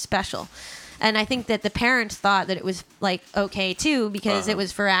 it was like special. And I think that the parents thought that it was like okay too because it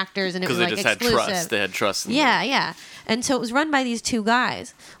was for actors and it was Because they like just exclusive. had trust. They had trust. In Yeah, yeah. And so it was run by these two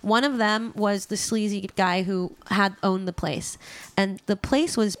guys. One of them was the sleazy guy who had owned the place. And the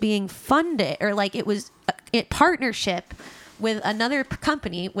place was being funded, or like it was in partnership with another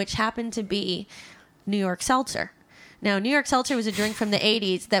company, which happened to be New York Seltzer. Now, New York Seltzer was a drink from the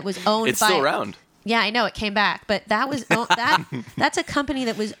 80s that was owned It's by... still around. Yeah, I know it came back, but that was that's a company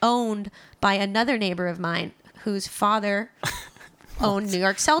that was owned by another neighbor of mine whose father owned New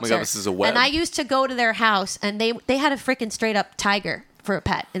York Seltzer. this is a web. And I used to go to their house, and they had a freaking straight up tiger for a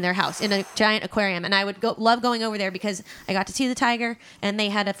pet in their house in a giant aquarium, and I would love going over there because I got to see the tiger, and they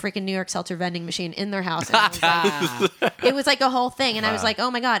had a freaking New York Seltzer vending machine in their house. And it was like a whole thing, and I was like,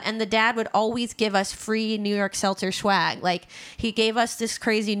 oh my god! And the dad would always give us free New York Seltzer swag. Like he gave us this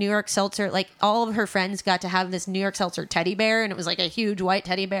crazy New York Seltzer. Like all of her friends got to have this New York Seltzer teddy bear, and it was like a huge white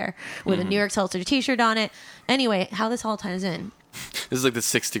teddy bear with a New York Seltzer T-shirt on it. Anyway, how this all ties in This is like the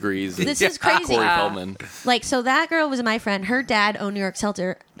 6 Degrees. This is crazy. Corey Feldman. Like, so that girl was my friend. Her dad owned New York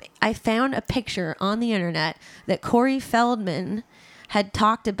Seltzer. I found a picture on the internet that Corey Feldman had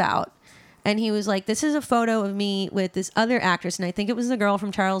talked about. And he was like, this is a photo of me with this other actress. And I think it was the girl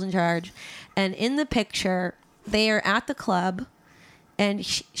from Charles in Charge. And in the picture, they are at the club. And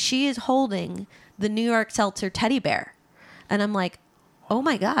she is holding the New York Seltzer teddy bear. And I'm like, oh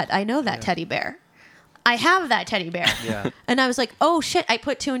my God, I know that teddy bear. I have that teddy bear. Yeah. And I was like, oh shit, I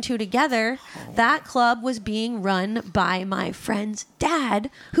put 2 and 2 together. That club was being run by my friend's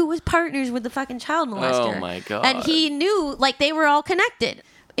dad, who was partners with the fucking child molester. Oh my God. And he knew, like, they were all connected.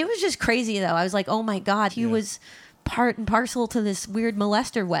 It was just crazy, though. I was like, oh my God, he was part and parcel to this weird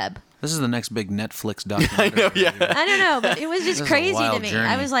molester web. This is the next big Netflix documentary. I know, yeah. I don't know, but it was just This is a crazy to wild me. journey.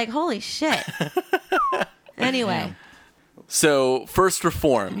 I was like, holy shit. Anyway. So, First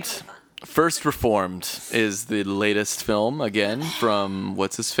Reformed. First Reformed is the latest film, again, from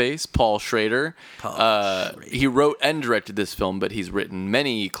what's-his-face? Paul Schrader. He wrote and directed this film, but he's written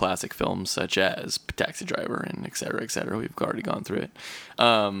many classic films, such as Taxi Driver and et cetera, et cetera. We've already gone through it.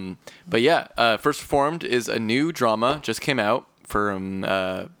 But yeah, First Reformed is a new drama, just came out from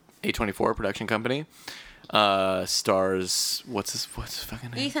A24 production company. Stars what's his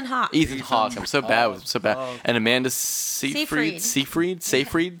fucking name? Ethan Hawke. Ethan Hawke. I'm so bad. I'm so bad. And Amanda Seyfried. Seyfried.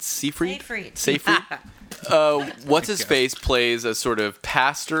 What's his face plays a sort of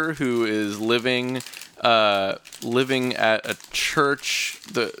pastor who is living at a church.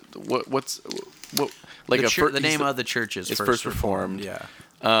 The name of the church is First Reformed. Yeah.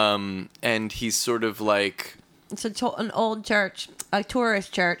 And he's sort of like. It's an old church, a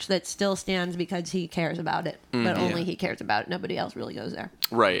tourist church that still stands because he cares about it. But only he cares about it. Nobody else really goes there.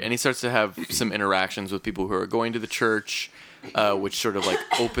 Right. And he starts to have some interactions with people who are going to the church, which sort of like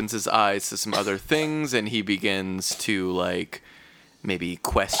opens his eyes to some other things. And he begins to like maybe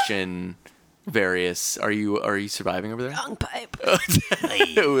question various. Are you surviving over there? Long pipe.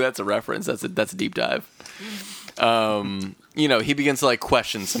 Ooh, that's a reference. That's a deep dive. He begins to like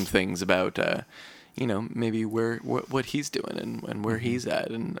question some things about. Maybe what he's doing and where he's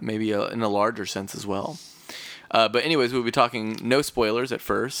at, and maybe in a larger sense as well. But anyways, we'll be talking no spoilers at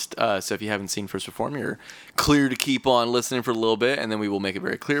first. So if you haven't seen First Reform, you're clear to keep on listening for a little bit, and then we will make it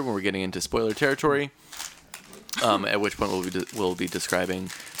very clear when we're getting into spoiler territory. At which point we'll be describing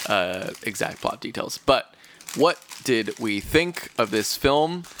exact plot details. But what did we think of this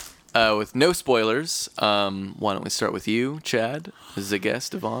film? With no spoilers, why don't we start with you, Chad, as a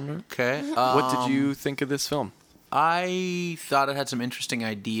guest of honor? Okay. What did you think of this film? I thought it had some interesting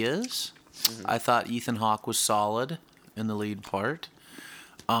ideas. I thought Ethan Hawke was solid in the lead part.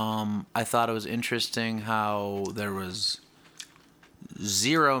 I thought it was interesting how there was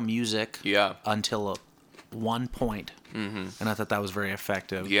zero music until one point. And I thought that was very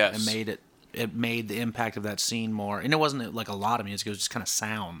effective. Yes. It made the impact of that scene more, and it wasn't like a lot of music; it was just kind of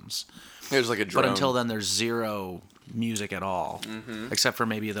sounds. There's like a drone. But until then, there's zero music at all, except for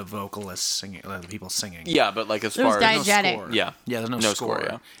maybe the vocalists singing, the people singing. Yeah, but like as It was far as diegetic. score. Yeah. yeah, there's no score.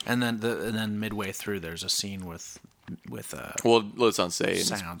 Yeah. And then midway through, there's a scene with well, let's not say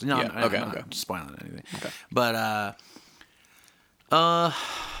sounds. No, yeah. I'm not spoiling anything. Okay. But I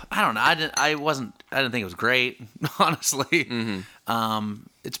don't know. I didn't think it was great, honestly.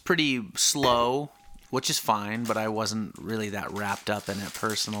 It's pretty slow, which is fine, but I wasn't really that wrapped up in it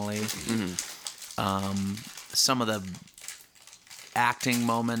personally. Some of the acting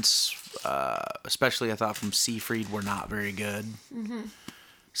moments, especially I thought from Seyfried, were not very good.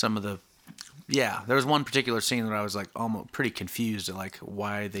 Some of there was one particular scene that I was like almost pretty confused at like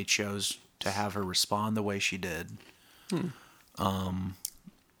why they chose to have her respond the way she did.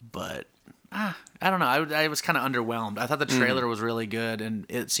 But I don't know. I was kind of underwhelmed. I thought the trailer was really good, and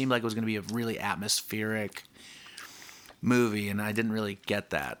it seemed like it was going to be a really atmospheric movie, and I didn't really get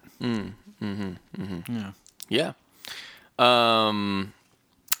that. Yeah.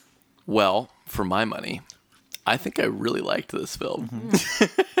 Well, for my money, I think I really liked this film.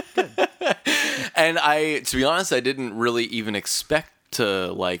 And to be honest, I didn't really even expect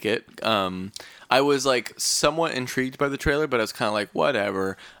to like it. I was like somewhat intrigued by the trailer, but I was kind of like,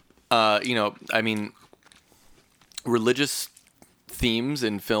 whatever. I mean, religious themes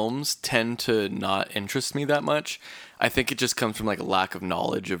in films tend to not interest me that much. I think it just comes from like a lack of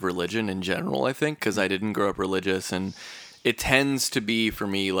knowledge of religion in general, I think, because I didn't grow up religious, and it tends to be for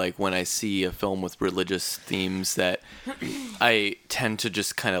me like when I see a film with religious themes that I tend to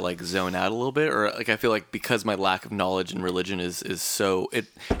just kind of like zone out a little bit, or like I feel like because my lack of knowledge in religion is so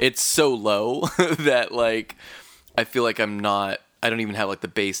it's so low that like I feel like I'm not I don't even have like the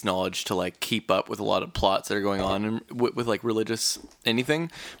base knowledge to like keep up with a lot of plots that are going on with like religious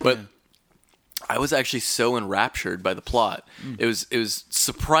anything. But I was actually so enraptured by the plot. It was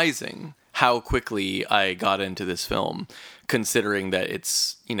surprising how quickly I got into this film, considering that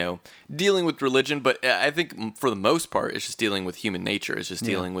it's, dealing with religion, but I think for the most part, it's just dealing with human nature. It's just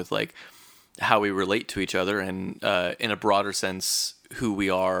dealing with like how we relate to each other and in a broader sense, who we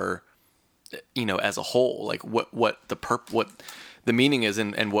are, as a whole, like what the meaning is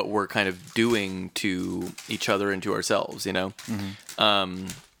and what we're kind of doing to each other and to ourselves,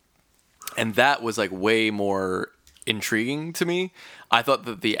 and that was like way more intriguing to me. I thought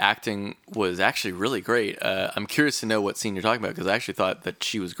that the acting was actually really great. I'm curious to know what scene you're talking about, because I actually thought that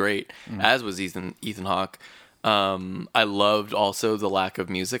she was great, as was Ethan Hawke. I loved also the lack of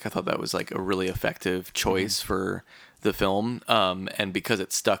music. I thought that was like a really effective choice for the film. And because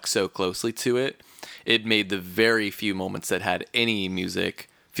it stuck so closely to it, it made the very few moments that had any music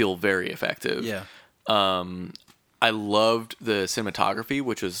feel very effective. Yeah. I loved the cinematography,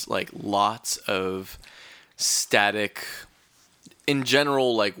 which was like lots of static, in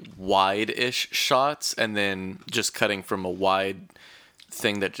general, like wide-ish shots, and then just cutting from a wide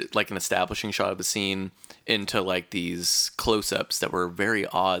thing that like an establishing shot of a scene into like these close-ups that were very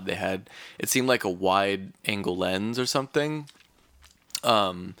odd. It seemed like a wide angle lens or something.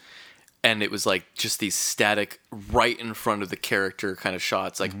 And it was like just these static right in front of the character kind of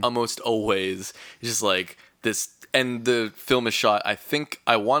shots, like almost always just like this. And the film is shot,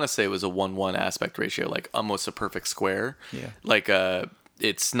 I want to say it was a 1:1 aspect ratio, like almost a perfect square. Yeah. Like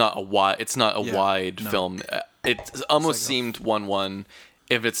it's not a wide film. It almost seemed 1:1.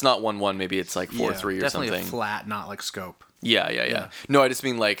 If it's not 1:1, maybe it's like 4:3 or something. Definitely flat, not like scope. Yeah. No, I just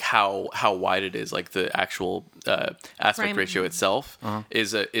mean like how wide it is. Like the actual aspect Frame. ratio itself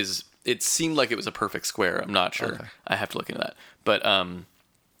is it seemed like it was a perfect square. I'm not sure. Okay. I have to look into that.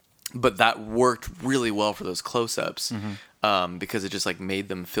 But that worked really well for those close-ups because it just like made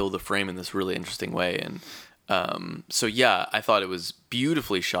them fill the frame in this really interesting way. And so yeah, I thought it was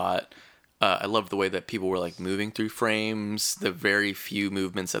beautifully shot. I loved the way that people were like moving through frames. The very few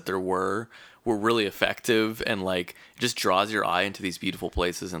movements that there were really effective, and like it just draws your eye into these beautiful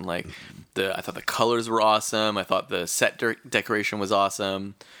places. And like I thought the colors were awesome. I thought the set decoration was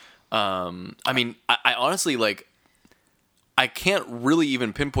awesome. I mean, I honestly like. I can't really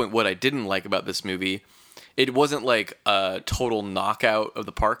even pinpoint what I didn't like about this movie. It wasn't like a total knockout of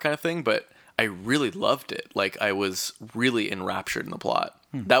the park kind of thing, but I really loved it. Like I was really enraptured in the plot.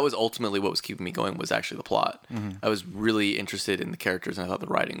 That was ultimately what was keeping me going, was actually the plot. I was really interested in the characters, and I thought the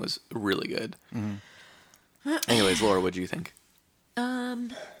writing was really good. Anyways, Laura, what do you think?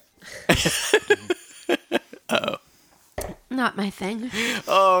 Not my thing.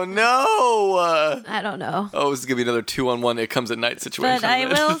 Oh no! I don't know. Oh, this is gonna be another 2-on-1 It Comes at Night situation. But I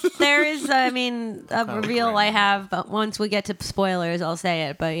will. There is, a reveal I have. But once we get to spoilers, I'll say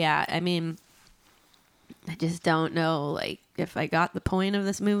it. But yeah, I mean, I just don't know, like, if I got the point of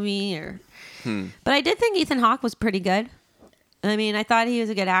this movie or. But I did think Ethan Hawke was pretty good. I mean, I thought he was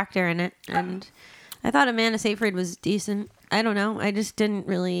a good actor in it, and I thought Amanda Seyfried was decent. I don't know. I just didn't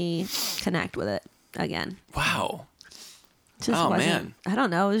really connect with it again. Wow. Man, I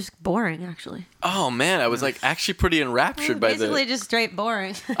don't know. It was just boring, actually. Oh man, I was like actually pretty enraptured by the. Basically, just straight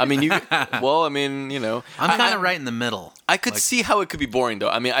boring. I mean, I'm kind of right in the middle. I could see how it could be boring, though.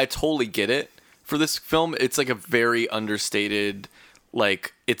 I mean, I totally get it for this film. It's like a very understated,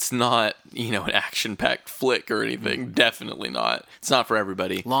 like it's not an action-packed flick or anything. Definitely not. It's not for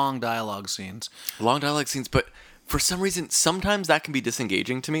everybody. Long dialogue scenes, but. For some reason, sometimes that can be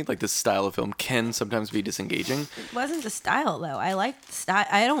disengaging to me. Like this style of film can sometimes be disengaging. It wasn't the style, though. I like the style.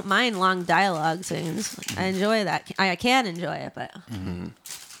 I don't mind long dialogue scenes. I enjoy that. I can enjoy it, but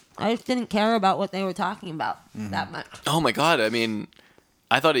I just didn't care about what they were talking about that much. Oh my god! I mean,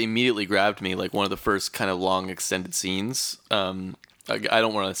 I thought it immediately grabbed me. Like one of the first kind of long extended scenes. I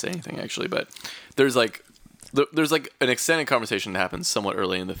don't want to say anything actually, but there's like an extended conversation that happens somewhat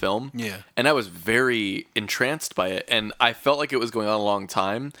early in the film. Yeah. And I was very entranced by it. And I felt like it was going on a long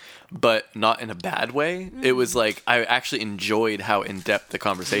time, but not in a bad way. It was like, I actually enjoyed how in-depth the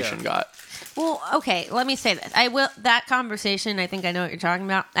conversation got. Well, okay, let me say this. That conversation, I think I know what you're talking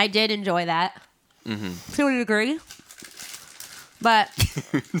about. I did enjoy that. To a degree. But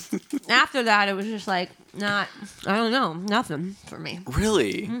after that, it was just like, I don't know, nothing for me.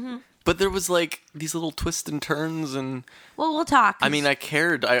 Really? But there was like these little twists and turns, and well, we'll talk. I mean, I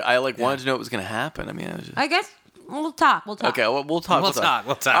cared. I wanted to know what was going to happen. I mean, I guess we'll talk. Okay, well, we'll talk. We'll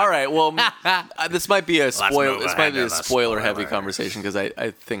talk. All right. Well, this might be a spoiler. This might be a spoiler-heavy conversation because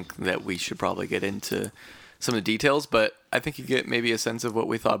I think that we should probably get into some of the details, but I think you get maybe a sense of what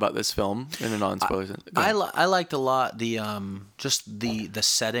we thought about this film in a non-spoiler sense. I liked a lot the just the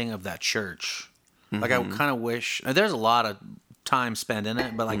setting of that church. Like I kind of wish there's a lot of time spent in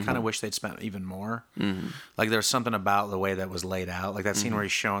it, but I kind of wish they'd spent even more. Like there's something about the way that was laid out, like that scene where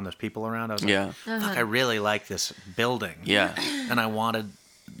he's showing those people around. I was like, fuck, I really like this building. Yeah, and I wanted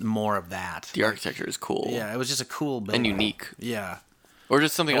more of that. The architecture is cool. Yeah, it was just a cool building and unique. Yeah, or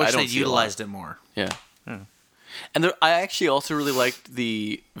just something I wish I don't they'd see utilized it more. Yeah. And I actually also really liked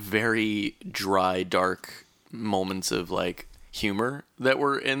the very dry, dark moments of like humor that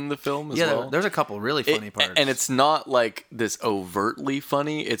were in the film as well. There's a couple really funny parts. And it's not like this overtly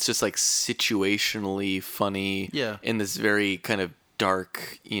funny. It's just like situationally funny in this very kind of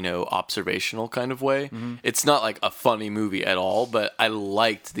dark, observational kind of way. It's not like a funny movie at all, but I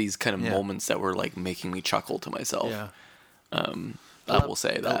liked these kind of moments that were like making me chuckle to myself. Yeah. I will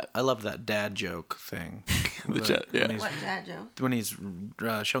say that. I love that dad joke thing. What dad joke? When he's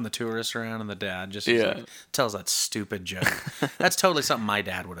showing the tourists around and the dad just tells that stupid joke. That's totally something my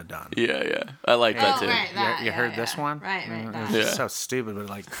dad would have done. Yeah. I like that too. Right, you heard this one? Right. It was so stupid, but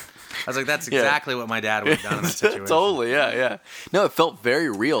like, I was like, that's exactly what my dad would have done in that situation. Totally, yeah. No, it felt very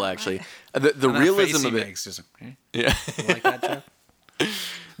real, actually. The realism of it. Makes just, yeah. You like that joke?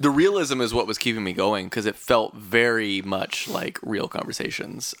 The realism is what was keeping me going because it felt very much like real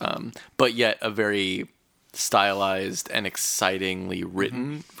conversations, but yet a very stylized and excitingly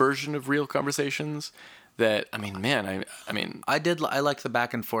written version of real conversations. That I mean, I like the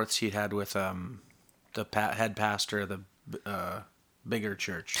back and forths he had with the head pastor of the bigger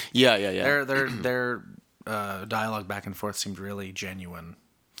church. Yeah. Their dialogue back and forth seemed really genuine.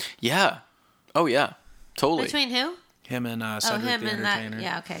 Yeah. Oh yeah. Totally. Between who? Him and Cedric the Entertainer. That.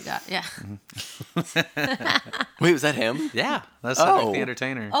 Yeah. Okay. Got. Yeah. Wait, was that him? Yeah, that's Cedric the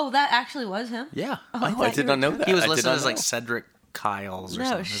Entertainer. Oh, that actually was him. Yeah. I did not know that. He was listed as like Cedric Kyles or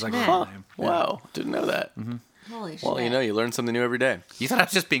something. It was like a name. Wow, didn't know that. Holy shit. Well, you learn something new every day. You thought I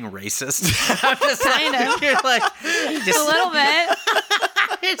was just being racist? I'm just kind of. You're like, Just a little bit.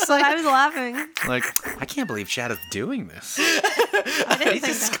 It's like I was laughing. Like, I can't believe Chad is doing this. I didn't think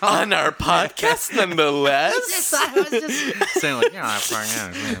He's that. on our podcast, nonetheless. I was just. Saying like,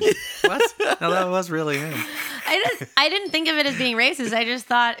 what? No, that was really him. I didn't think of it as being racist. I just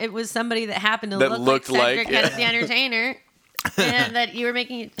thought it was somebody that happened to That look looked like Cedric like- as the Entertainer. And that you were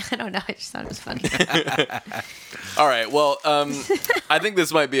making, I don't know, I just thought it was funny. All right, well, I think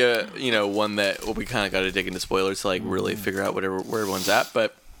this might be a one that we kind of got to dig into spoilers to like really figure out where everyone's at.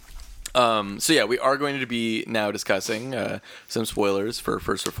 But so yeah, we are going to be now discussing some spoilers for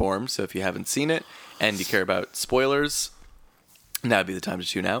First Reformed. So if you haven't seen it and you care about spoilers, now would be the time to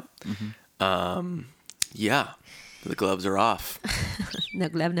tune out. Yeah, the gloves are off. No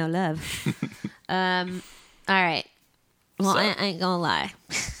glove, no love. All right. Well, So- I ain't gonna lie.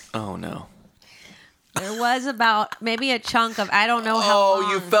 Oh no. There was about maybe a chunk of, I don't know how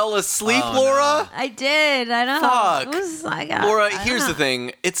long. You fell asleep, Oh, Laura? I did. I know. Fuck. It was like, Laura, I don't here's know. the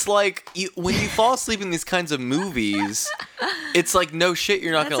thing. It's like when you fall asleep in these kinds of movies, it's like no shit,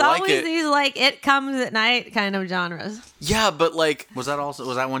 you're not It's gonna like always it. these like it comes at night kind of genres. Yeah, but like, Was that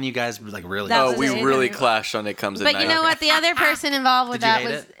one you guys like really? That oh, was we it. really clashed on It Comes at But Night. you know what? The other person involved with Did you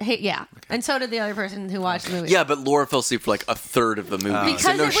that hate was it? yeah, and so did the other person who watched the movie. Yeah, but Laura fell asleep for like a third of the movie. because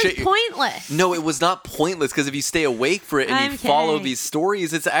so no it was shit. pointless. No, it was not pointless because if you stay awake for it and I'm you follow kidding. these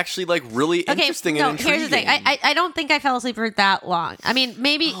stories, it's actually like really interesting and intriguing. Here's the thing. I don't think I fell asleep for that long. I mean,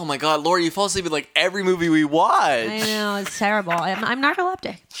 maybe. Oh my god, Laura, you fall asleep in like every movie we watch. I know it's terrible. I'm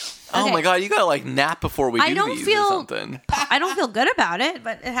narcoleptic. Oh Okay. my god, you gotta like nap before we do I don't these feel- or something. I don't feel good about it,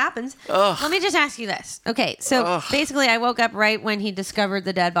 but it happens. Let me just ask you this. Okay, so basically, I woke up right when he discovered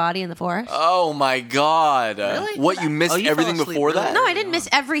the dead body in the forest. Oh my god. Really? What, you missed Oh, you everything fell asleep before really? that? No, I didn't miss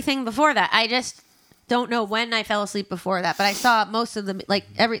everything before that. I just don't know when I fell asleep before that, but I saw most of the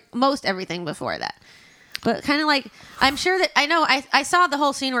most everything before that. But kind of like I'm sure that I know I saw the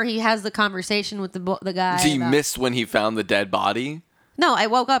whole scene where he has the conversation with the guy. So you about- missed when he found the dead body? No, I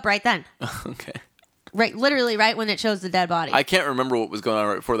woke up right then. Okay. Right, literally right when it shows the dead body. I can't remember what was going on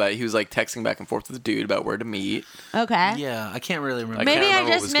right before that. He was like texting back and forth with the dude about where to meet. Okay. Yeah, I can't really remember. Maybe can't I remember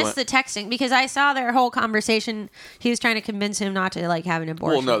what just was missed the texting because I saw their whole conversation. He was trying to convince him not to like have an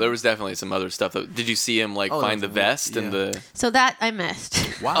abortion. Well, no, there was definitely some other stuff. Did you see him like Oh, find the there was- vest and yeah. the? So that I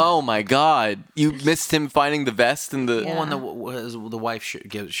missed. Wow. Oh my god, you missed him finding the vest and the. Yeah. When the wife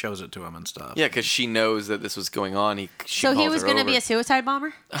shows it to him and stuff. Yeah, because she knows that this was going on. She So he calls was her going to over. be a suicide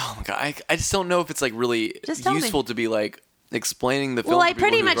bomber? Oh my god, I just don't know if it's like really Just tell me. useful to be like explaining the film. Well, I to people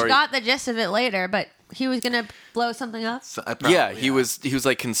pretty who've much already- got the gist of it later, but he was gonna blow something up. So I probably- Yeah, he was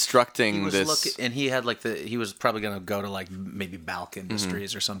like constructing He was this. and he had like he was probably gonna go to like maybe Balk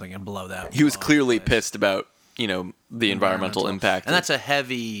Industries or something and blow that. He was blow clearly up. pissed about the environmental impact. and that's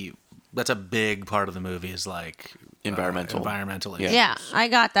a big part of the movie is like Environmental issues. Yeah, I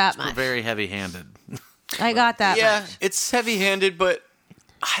got that much. Very heavy-handed. I got that yeah, much. it's heavy-handed, but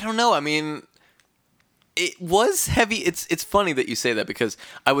I don't know. I mean, it was heavy. It's funny that you say that because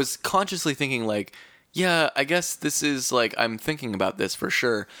I was consciously thinking like, yeah, I guess this is like I'm thinking about this for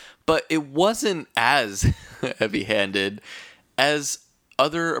sure, but it wasn't as heavy-handed as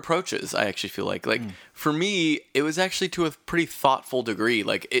other approaches. I actually feel like for me, it was actually to a pretty thoughtful degree.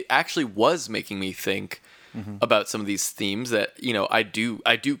 Like it actually was making me think about some of these themes that I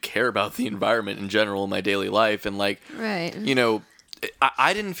do care about the environment in general in my daily life, and like Right.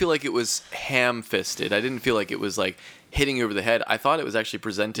 I didn't feel like it was ham-fisted. I didn't feel like it was like hitting you over the head. I thought it was actually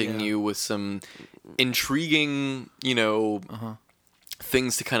presenting you with some intriguing,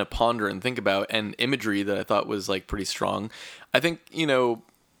 things to kind of ponder and think about, and imagery that I thought was like pretty strong. I think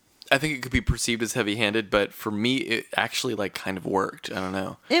it could be perceived as heavy-handed, but for me, it actually like kind of worked. I don't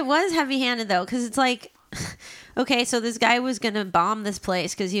know. It was heavy-handed though, because it's like, okay, so this guy was gonna bomb this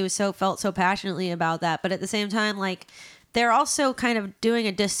place because he was felt so passionately about that, but at the same time, like, they're also kind of doing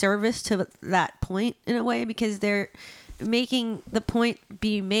a disservice to that point in a way because they're making the point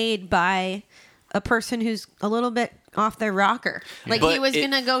be made by a person who's a little bit off their rocker. Like But he was it-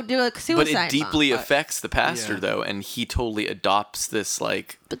 gonna go do a suicide But it deeply bomb. affects the pastor, though, and he totally adopts this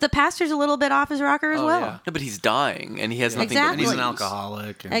like. But the pastor's a little bit off his rocker as well. No, but he's dying, and he has nothing Exactly. And to he's lose. an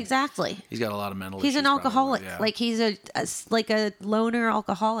alcoholic. And Exactly. He's got a lot of mental He's issues. an alcoholic. probably, yeah. Like he's like a loner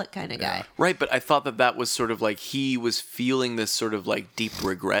alcoholic kind of guy. Right, but I thought that was sort of like he was feeling this sort of like deep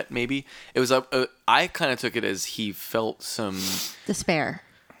regret. Maybe it was. I kind of took it as he felt some. Despair.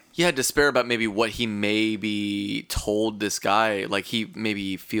 He had despair about maybe what he maybe told this guy. Like he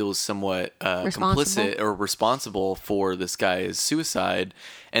maybe feels somewhat complicit or responsible for this guy's suicide,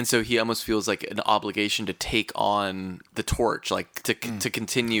 and so he almost feels like an obligation to take on the torch, like to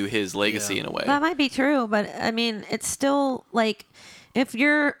continue his legacy in a way. That might be true, but I mean, it's still like if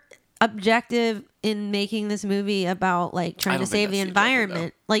you're objective in making this movie about like trying to don't think save the that's the objective,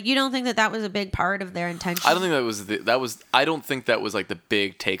 environment, like you don't think that was a big part of their intention. I don't think that was. I don't think that was like the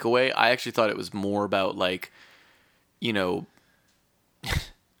big takeaway. I actually thought it was more about like,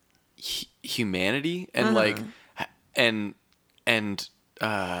 humanity and like, and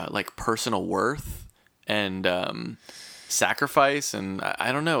like personal worth and sacrifice, and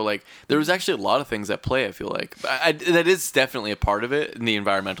I don't know. Like there was actually a lot of things at play. I feel like that is definitely a part of it, and the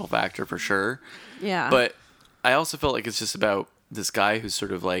environmental factor for sure. Yeah. But I also felt like it's just about this guy who's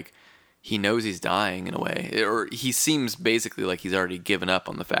sort of like, he knows he's dying in a way, or he seems basically like he's already given up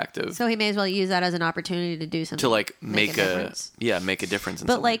on the fact of So he may as well use that as an opportunity to do something to like make a difference. make a difference. In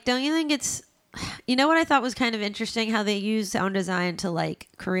But something. like, don't you think it's, you know what I thought was kind of interesting, how they use sound design to like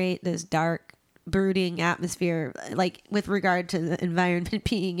create this dark, brooding atmosphere, like with regard to the environment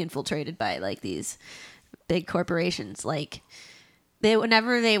being infiltrated by like these big corporations. Like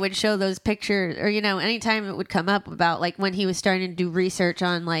whenever they would show those pictures, or anytime it would come up about like when he was starting to do research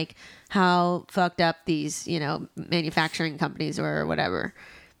on like how fucked up these manufacturing companies were or whatever,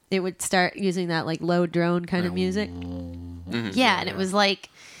 it would start using that like low drone kind of music. Yeah, and it was like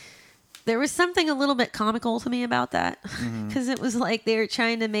there was something a little bit comical to me about that, because it was like they were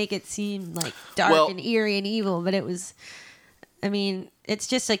trying to make it seem like dark and eerie and evil, but it was, I mean, it's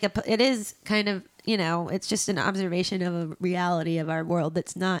just like it is kind of, it's just an observation of a reality of our world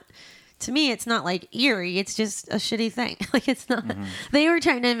that's not, to me, it's not like eerie. It's just a shitty thing. Like it's not, they were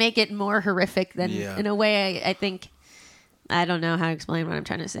trying to make it more horrific than, in a way, I think, I don't know how to explain what I'm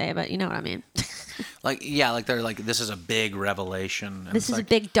trying to say, but you know what I mean. like they're like, this is a big revelation. And This is like, a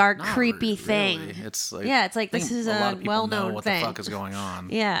big, dark, not creepy really. thing. It's like, Yeah, it's like I think this is a lot a of people well-known know what thing. the fuck is going on.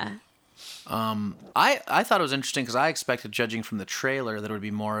 Yeah. I thought it was interesting because I expected, judging from the trailer, that it would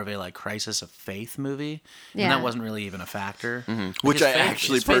be more of a like crisis of faith movie, and Yeah. that wasn't really even a factor. Which His I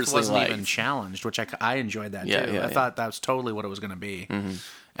actually his faith personally wasn't even liked. challenged, which I enjoyed that too. I thought that was totally what it was going to be,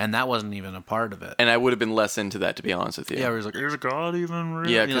 and that wasn't even a part of it. and I would have been less into that, to be honest with you. Yeah, where he's like, "Is God even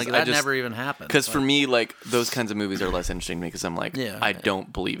real?" Yeah, You know, 'cause like, I that just- never even happened. Because Like, for me, like those kinds of movies are less interesting to me because I'm like, Yeah. I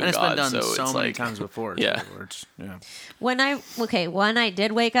don't believe in and it's God, been done so so it's many like, times before. Too, Yeah. where it's- yeah. When I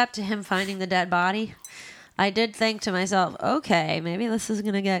did wake up to him finding the dead body, I did think to myself, okay, maybe this is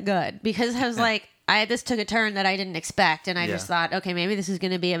going to get good. Because I was like, this took a turn that I didn't expect. And I just thought, okay, maybe this is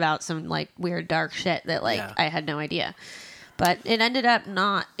going to be about some like weird dark shit that like Yeah. I had no idea. But it ended up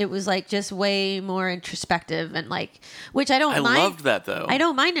not. It was like just way more introspective and like, which I don't mind. I loved that though. I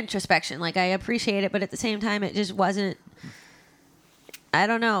don't mind introspection. Like I appreciate it, but at the same time, it just wasn't. I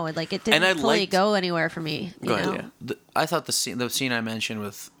don't know. Like it didn't fully go anywhere for me. You know? Yeah. I thought the scene I mentioned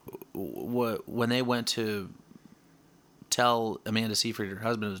with when they went to tell Amanda Seyfried her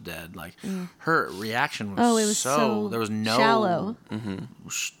husband was dead, like her reaction was, it was so there was no shallow.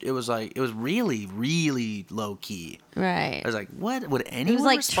 It was like it was really, really low key. Right. I was like, what would anyone? It was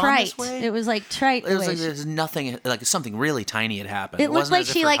like respond trite. This way? It was like trite. It was like there's nothing, like something really tiny had happened. It looked wasn't like as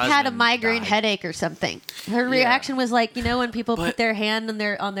if she her like had a husband migraine died. headache or something. Her reaction was like, you know, when people put their hand on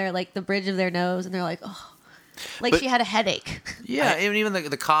their like the bridge of their nose and they're like, oh, like she had a headache. Yeah, even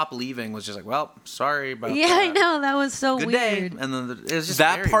the cop leaving was just like, well, sorry about Yeah, that. I know, that was so Good weird. day. And then it was just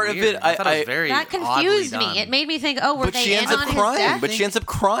That very part of weird. it, I thought it was very That oddly confused done. me. It made me think, oh, were But they she in ends up on his crying. death? But she ends up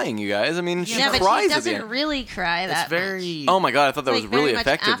crying, you guys. I mean, she Yeah, but cries she at the doesn't end. really cry that It's very. Oh my god, I thought that Like, was really very much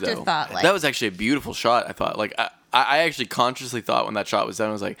effective though. afterthought, like. That was actually a beautiful shot. I thought, like, I actually consciously thought when that shot was done,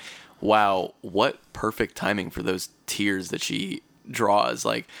 I was like, wow, what perfect timing for those tears that she draws.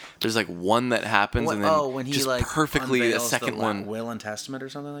 Like, there's like one that happens, and then when he just like perfectly a unveils second the one. will and testament or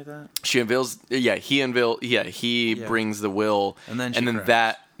something like that. She unveils, he brings the will, And then she cries.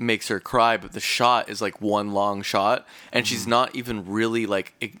 that makes her cry. But the shot is like one long shot, and Mm-hmm. she's not even really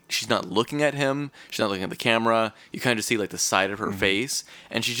like, she's not looking at him. She's not looking at the camera. You kind of just see like the side of her Mm-hmm. face,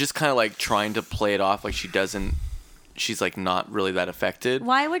 and she's just kind of like trying to play it off like she doesn't. She's like not really that affected.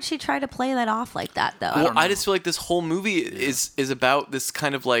 Why would she try to play that off like that, though? Well, I just feel like this whole movie is about this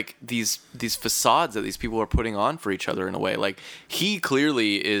kind of like these facades that these people are putting on for each other in a way. Like he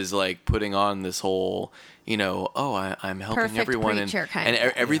clearly is like putting on this whole, you know, I'm helping Perfect everyone preacher kind and of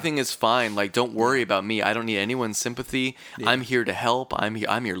thing. everything is fine. Like don't worry about me. I don't need anyone's sympathy. I'm here to help. I'm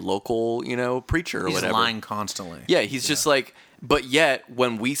your local, you know, preacher or He's whatever. lying constantly. Yeah, he's just like, but yet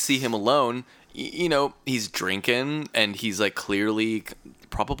when we see him alone, you know, he's drinking and he's like clearly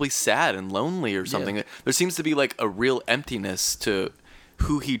probably sad and lonely or something. Yeah. There seems to be like a real emptiness to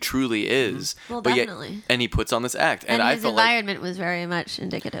who he truly is. Well, but definitely. Yet, and he puts on this act. and I his felt like environment was very much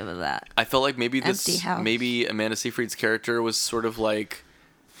indicative of that. I felt like maybe Empty house. maybe Amanda Seyfried's character was sort of like,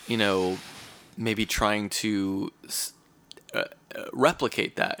 you know, maybe trying to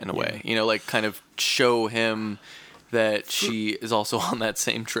replicate that in a way. You know, like kind of show him that she is also on that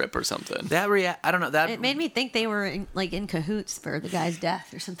same trip or something. I don't know. That It made me think they were in cahoots for the guy's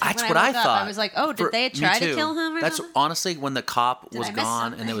death or something. That's When what I woke up, thought. I was like, oh, did they Me try to too. kill him or That's something? honestly when the cop Did was I miss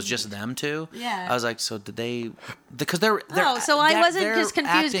gone and it was something? just them two. Yeah. I was like, so did they? Because they're Oh, so I wasn't their just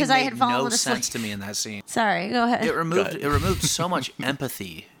confused 'cause acting I had made fallen no asleep. sense to me in that scene. Sorry, go ahead. It removed so much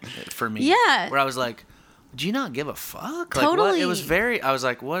empathy for me. Yeah. Where I was like, do you not give a fuck? Like, what? Totally. It was very. I was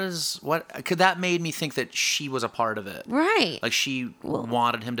like, what? Could that made me think that she was a part of it? Right. Like she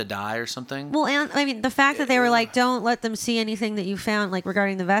wanted him to die or something. Well, and I mean, the fact that they were like, "Don't let them see anything that you found," like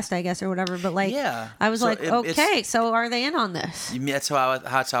regarding the vest, I guess, or whatever. But like, Yeah. I was So like, it's- okay, so are they in on this? That's how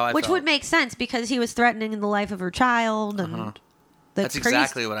I. Which felt. would make sense because he was threatening the life of her child, and the That's priest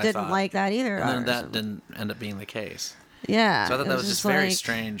exactly what I didn't thought. like that either. And then or that something. didn't end up being the case. Yeah. So I thought it that was just very like-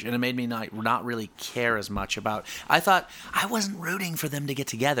 strange, and it made me not really care as much about. I thought I wasn't rooting for them to get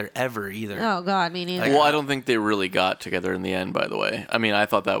together ever either. Oh God, me neither. Well, I don't think they really got together in the end, by the way. I mean, I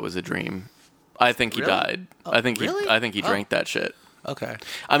thought that was a dream. I think he Really? died. Oh, I think really? he drank that shit. Okay.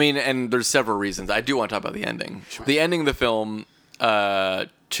 I mean, and there's several reasons. I do want to talk about the ending. The ending of the film, to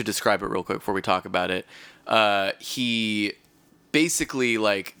describe it real quick before we talk about it, he basically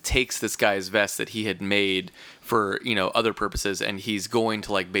like takes this guy's vest that he had made for, you know, other purposes, and he's going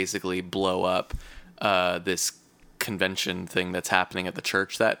to like basically blow up this convention thing that's happening at the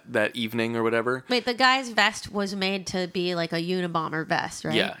church that evening or whatever. Wait, the guy's vest was made to be like a Unabomber vest,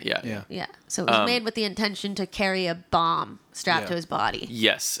 right? Yeah. Yeah. So it was made with the intention to carry a bomb strapped Yeah. to his body.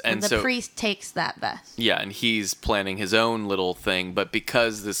 Yes, And and the so priest takes that vest. yeah, and he's planning his own little thing, but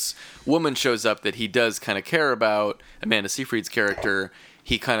because this woman shows up that he does kind of care about, Amanda Seyfried's character,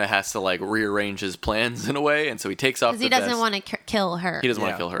 he kind of has to like rearrange his plans in a way, and so he takes off Because the he doesn't vest. want to kill her. He doesn't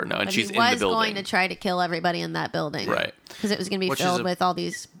want Yeah. to kill her, no, and But she's he in the was building. going to try to kill everybody in that building. Right. Because it was going to be Which is filled a- with all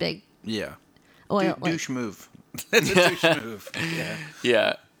these big Yeah. oil. Douche move. It's a douche move. Yeah.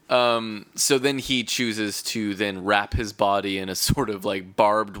 Yeah. So then he chooses to then wrap his body in a sort of like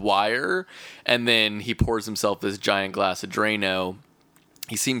barbed wire, and then he pours himself this giant glass of Drano.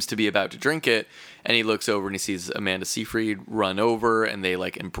 He seems to be about to drink it, and he looks over and he sees Amanda Seyfried run over, and they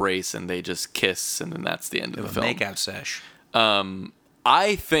like embrace and they just kiss, and then that's the end of the A film. makeout sesh.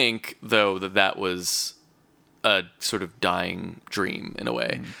 I think though that was a sort of dying dream in a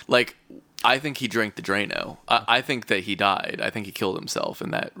way. Like I think he drank the Drano. I think that he died. I think he killed himself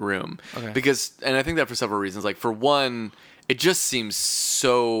in that room. Okay. Because, and I think that for several reasons. Like, for one, it just seems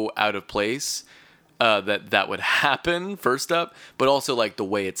so out of place that would happen, first up. But also, like, the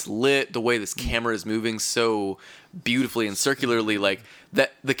way it's lit, the way this camera is moving so beautifully and circularly, like,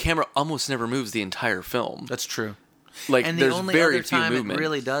 that the camera almost never moves the entire film. That's true. Like, And the there's only very other few time movement. it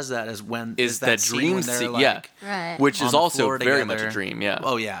really does that is when is that that scene dream when they're scene, like, yeah, Right. which on is the also floor very together. much a dream, yeah.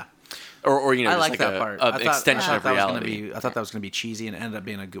 Oh yeah. Or you know, I just like that part. an extension of that was reality. I thought that was going to be cheesy and ended up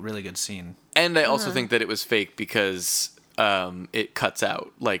being a really good scene. And I also think that it was fake because it cuts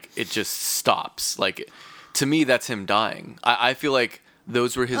out. Like, it just stops. Like, to me, that's him dying. I feel like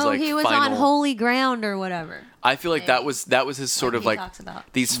those were his he was final, on holy ground or whatever. I feel like that was his sort of he like talks about.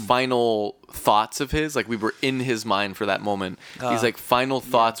 these final thoughts of his. Like, we were in his mind for that moment. These like final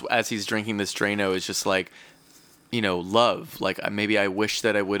thoughts as he's drinking this Drano is just like, you know, love. Like, maybe I wish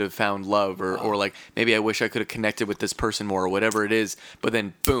that I would have found love, or like maybe I wish I could have connected with this person more, or whatever it is. But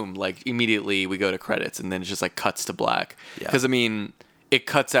then boom, like immediately we go to credits, and then it just like cuts to black. Because I mean, it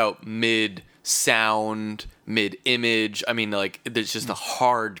cuts out mid sound, mid image. I mean, like, there's just a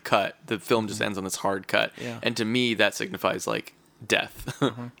hard cut. The film just ends on this hard cut. Yeah. And to me, that signifies like death.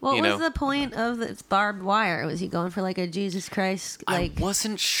 What you was know? the point of this barbed wire? Was he going for like a Jesus Christ, like, I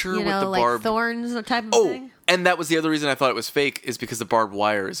wasn't sure you what know, the like barbed. thorns type of Oh, thing? and that was the other reason I thought it was fake, is because the barbed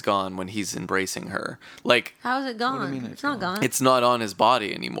wire is gone when he's embracing her. Like, How is it gone? do you mean It's not gone. it's not on his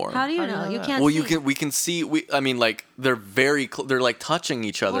body anymore. How do you know? You can't. Well, see. we can see. I mean, like, they're very. They're like touching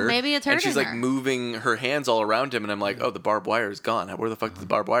each other. maybe it's And she's hurting like her. moving her hands all around him, and I'm like, oh, the barbed wire is gone. Where the fuck did the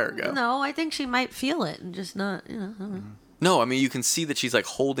barbed wire go? No, I think she might feel it and just not. You know, I don't know. No, I mean, you can see that she's like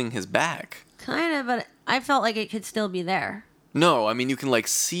holding his back. Kind of, but I felt like it could still be there. No, I mean, you can like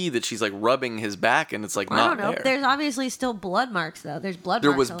see that she's like rubbing his back, and it's like I not don't know. there. There's obviously still blood marks though. There's blood. There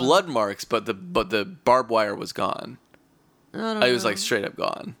marks was all blood marks, but the barbed wire was gone. over. I don't It was know. like straight up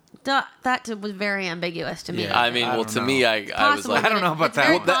gone. That was very ambiguous to me. Yeah. I mean, I well, don't to know. me, I was Possible like, that I don't know about it's that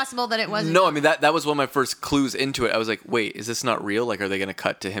very one. possible that it wasn't. no, I mean that was one of my first clues into it. I was like, wait, is this not real? Like, are they going to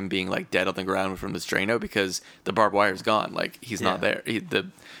cut to him being like dead on the ground from this Drano because the barbed wire's gone? Like, he's not Yeah. there.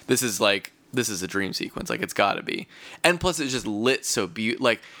 This is a dream sequence. Like, it's got to be. And plus, it's just lit so beautiful.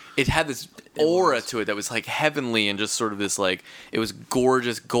 Like, it had this aura to it that was like heavenly, and just sort of this like, it was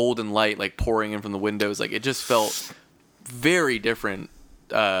gorgeous golden light like pouring in from the windows. Like, it just felt very different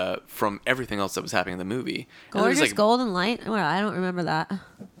from everything else that was happening in the movie. And it was, Gorgeous like, golden light. Well, I don't remember that.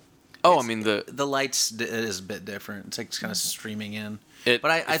 Oh, I mean The lights is a bit different. It's like kind of streaming in. it.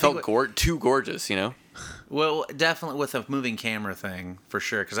 But I it think felt too gorgeous, you know. Well, definitely with a moving camera thing for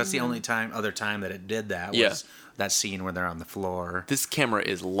sure, because that's the only other time that it did that was Yeah. that scene where they're on the floor. This camera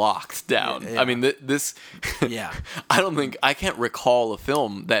is locked down. Yeah. I mean, this. Yeah. I can't recall a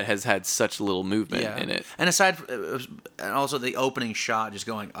film that has had such little movement in it. And and also the opening shot just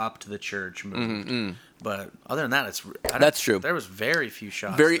going up to the church moved. But other than that, That's true. There was very few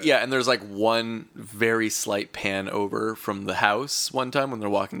shots. And there's like one very slight pan over from the house one time when they're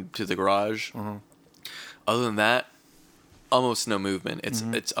walking to the garage. Other than that, almost no movement.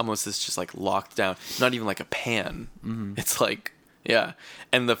 It's almost this just like locked down. Not even like a pan. It's like, yeah.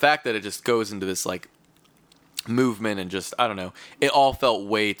 And the fact that it just goes into this like movement and just, I don't know, it all felt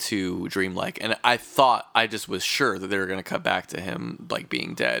way too dreamlike. And I just was sure that they were going to cut back to him like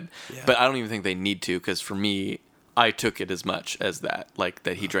being dead. Yeah. But I don't even think they need to, because for me, I took it as much as that, like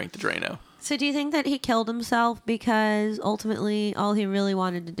that he drank the Drano. So do you think that he killed himself because ultimately all he really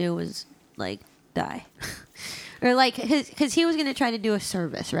wanted to do was like die? Or like because he was going to try to do a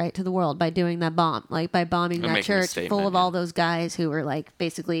service, right, to the world by doing that bomb, like by bombing And that making a church statement, full of yeah. all those guys who were like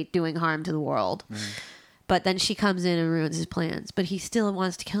basically doing harm to the world. But then she comes in and ruins his plans, but he still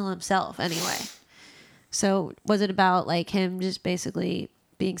wants to kill himself anyway. So was it about like him just basically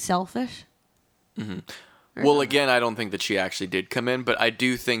being selfish? Well, again, I don't think that she actually did come in, but I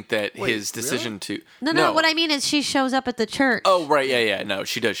do think that his decision to No. What I mean is she shows up at the church. Oh, right, yeah. No,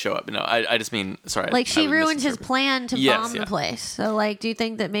 she does show up. No, I just mean, sorry. Like she I was ruined his misinterpreting. plan to Yes, bomb yeah. the place. So like, do you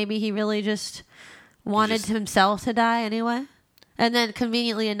think that maybe he really just wanted just- himself to die anyway? And then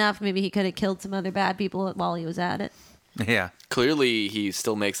conveniently enough, maybe he could have killed some other bad people while he was at it. Yeah. Clearly, he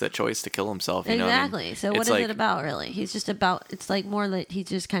still makes that choice to kill himself. You know what I mean? Exactly. So what It's is like- it about really? He's just about. It's like more that he's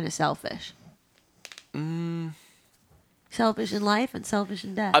just kind of selfish. Selfish in life and selfish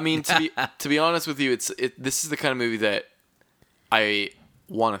in death. I mean, to be honest with you, this is the kind of movie that I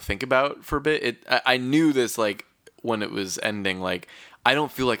want to think about for a bit. I knew this like when it was ending. Like, I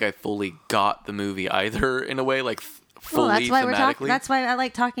don't feel like I fully got the movie either in a way. Like fully that's why we're talking. thematically. That's why I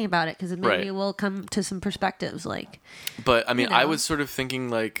like talking about it, because maybe Right. we'll come to some perspectives. But I mean, you I know. was sort of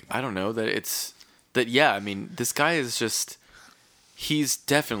thinking I don't know, yeah, I mean, this guy is just, he's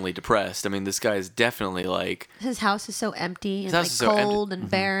definitely depressed. I mean, this guy is definitely his house is so empty and house is so empty. cold and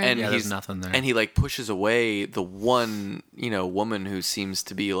barren. and Yeah, there's he's nothing there. And he pushes away the one, woman who seems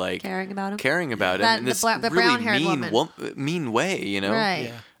to be caring about him. caring about him That- in the this the really brown-haired mean woman. mean way,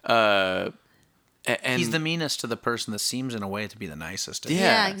 Right. And He's the meanest to the person that seems in a way to be the nicest. to him.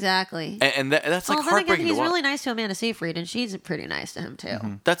 Yeah, Yeah. exactly. and that's well, then again, heartbreaking he's to watch. really nice to Amanda Seyfried, and she's pretty nice to him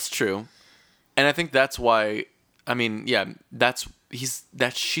too. That's true, and I think that's why. I mean, yeah,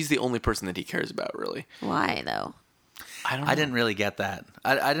 she's the only person that he cares about, really. Why though? I don't know. I didn't really get that.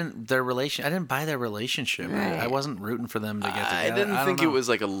 I didn't buy their relationship. Right. I wasn't rooting for them to get together. I didn't don't think it know. was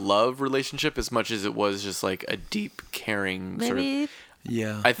like a love relationship as much as it was just like a deep, caring sort of. Maybe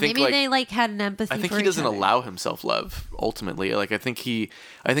Yeah. I think maybe they had an empathy. I think for he each doesn't other. allow himself love ultimately. I think he's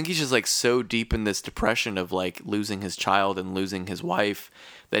just so deep in this depression of losing his child and losing his wife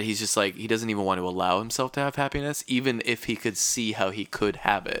that he's just he doesn't even want to allow himself to have happiness, even if he could see how he could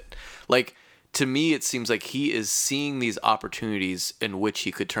have it. To me, it seems like he is seeing these opportunities in which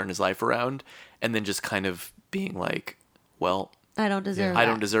he could turn his life around, and then just kind of being well, I don't deserve. I that.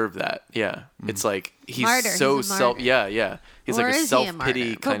 don't deserve that. Yeah. It's he's Martyr. so He's a self. martyr. Yeah. He's Or like a is he a self-pity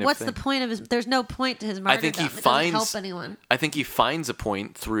martyr? kind But of what's thing. the point of his? There's no point to his martyrdom. I think he it doesn't finds. help anyone. I think he finds a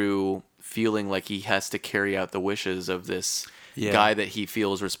point through feeling like he has to carry out the wishes of this Yeah. guy that he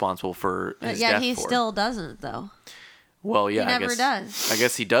feels responsible for his Yet death he for. still doesn't though. Well, yeah, he I never guess, does. I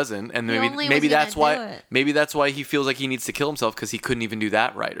guess he doesn't, and He only maybe was gonna that's why. do it. Maybe that's why he feels like he needs to kill himself because he couldn't even do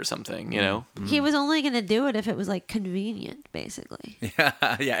that right or something. You know. He was only going to do it if it was convenient, basically.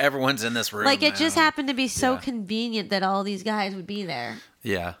 Yeah, everyone's in this room. It just now. happened to be so Yeah. convenient that all these guys would be there,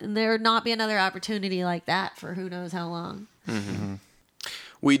 Yeah. and there would not be another opportunity like that for who knows how long.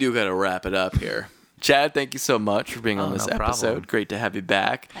 We do got to wrap it up here. Chad, thank you so much for being on Oh, this no episode. problem. Great to have you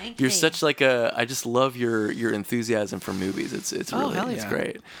back. Thank You're you. such I just love your enthusiasm for movies. It's really hell it's yeah.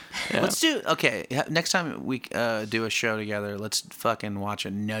 great. Yeah. Let's do next time we do a show together. Let's fucking watch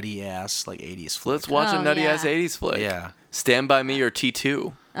a nutty ass 80s flick. Let's watch a Oh, nutty ass yeah. 80s flick. Yeah. Stand By Me or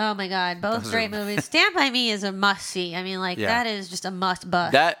T2. Oh my God, both Those great are- movies. Stand By Me is a must see. I mean, Yeah. that is just a must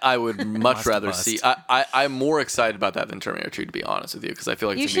bust. That I would much Must rather bust. see. I'm more excited about that than Terminator 2, to be honest with you, because I feel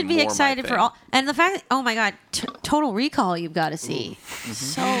like you it's should gonna be more my excited for thing. all. And the fact that, oh my God, Total Recall you've got to see.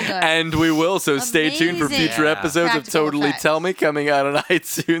 So good. And we will, so stay tuned for Amazing. future Yeah. episodes of Practical Totally effects. Tell Me, coming out on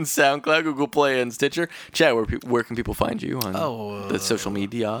iTunes, SoundCloud, Google Play, and Stitcher. Chad, where can people find you on the social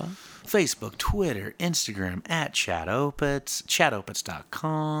media? Facebook, Twitter, Instagram @ChadOpitz,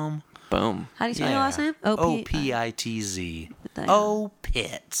 ChadOpitz.com. Boom. How do you spell your last name? OPITZ. There you Oh,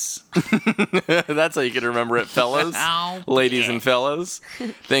 Pitts. That's how you can remember it, fellas, Oh, ladies and fellas.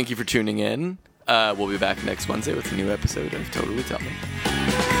 Thank you for tuning in. We'll be back next Wednesday with a new episode of Totally Tell Me.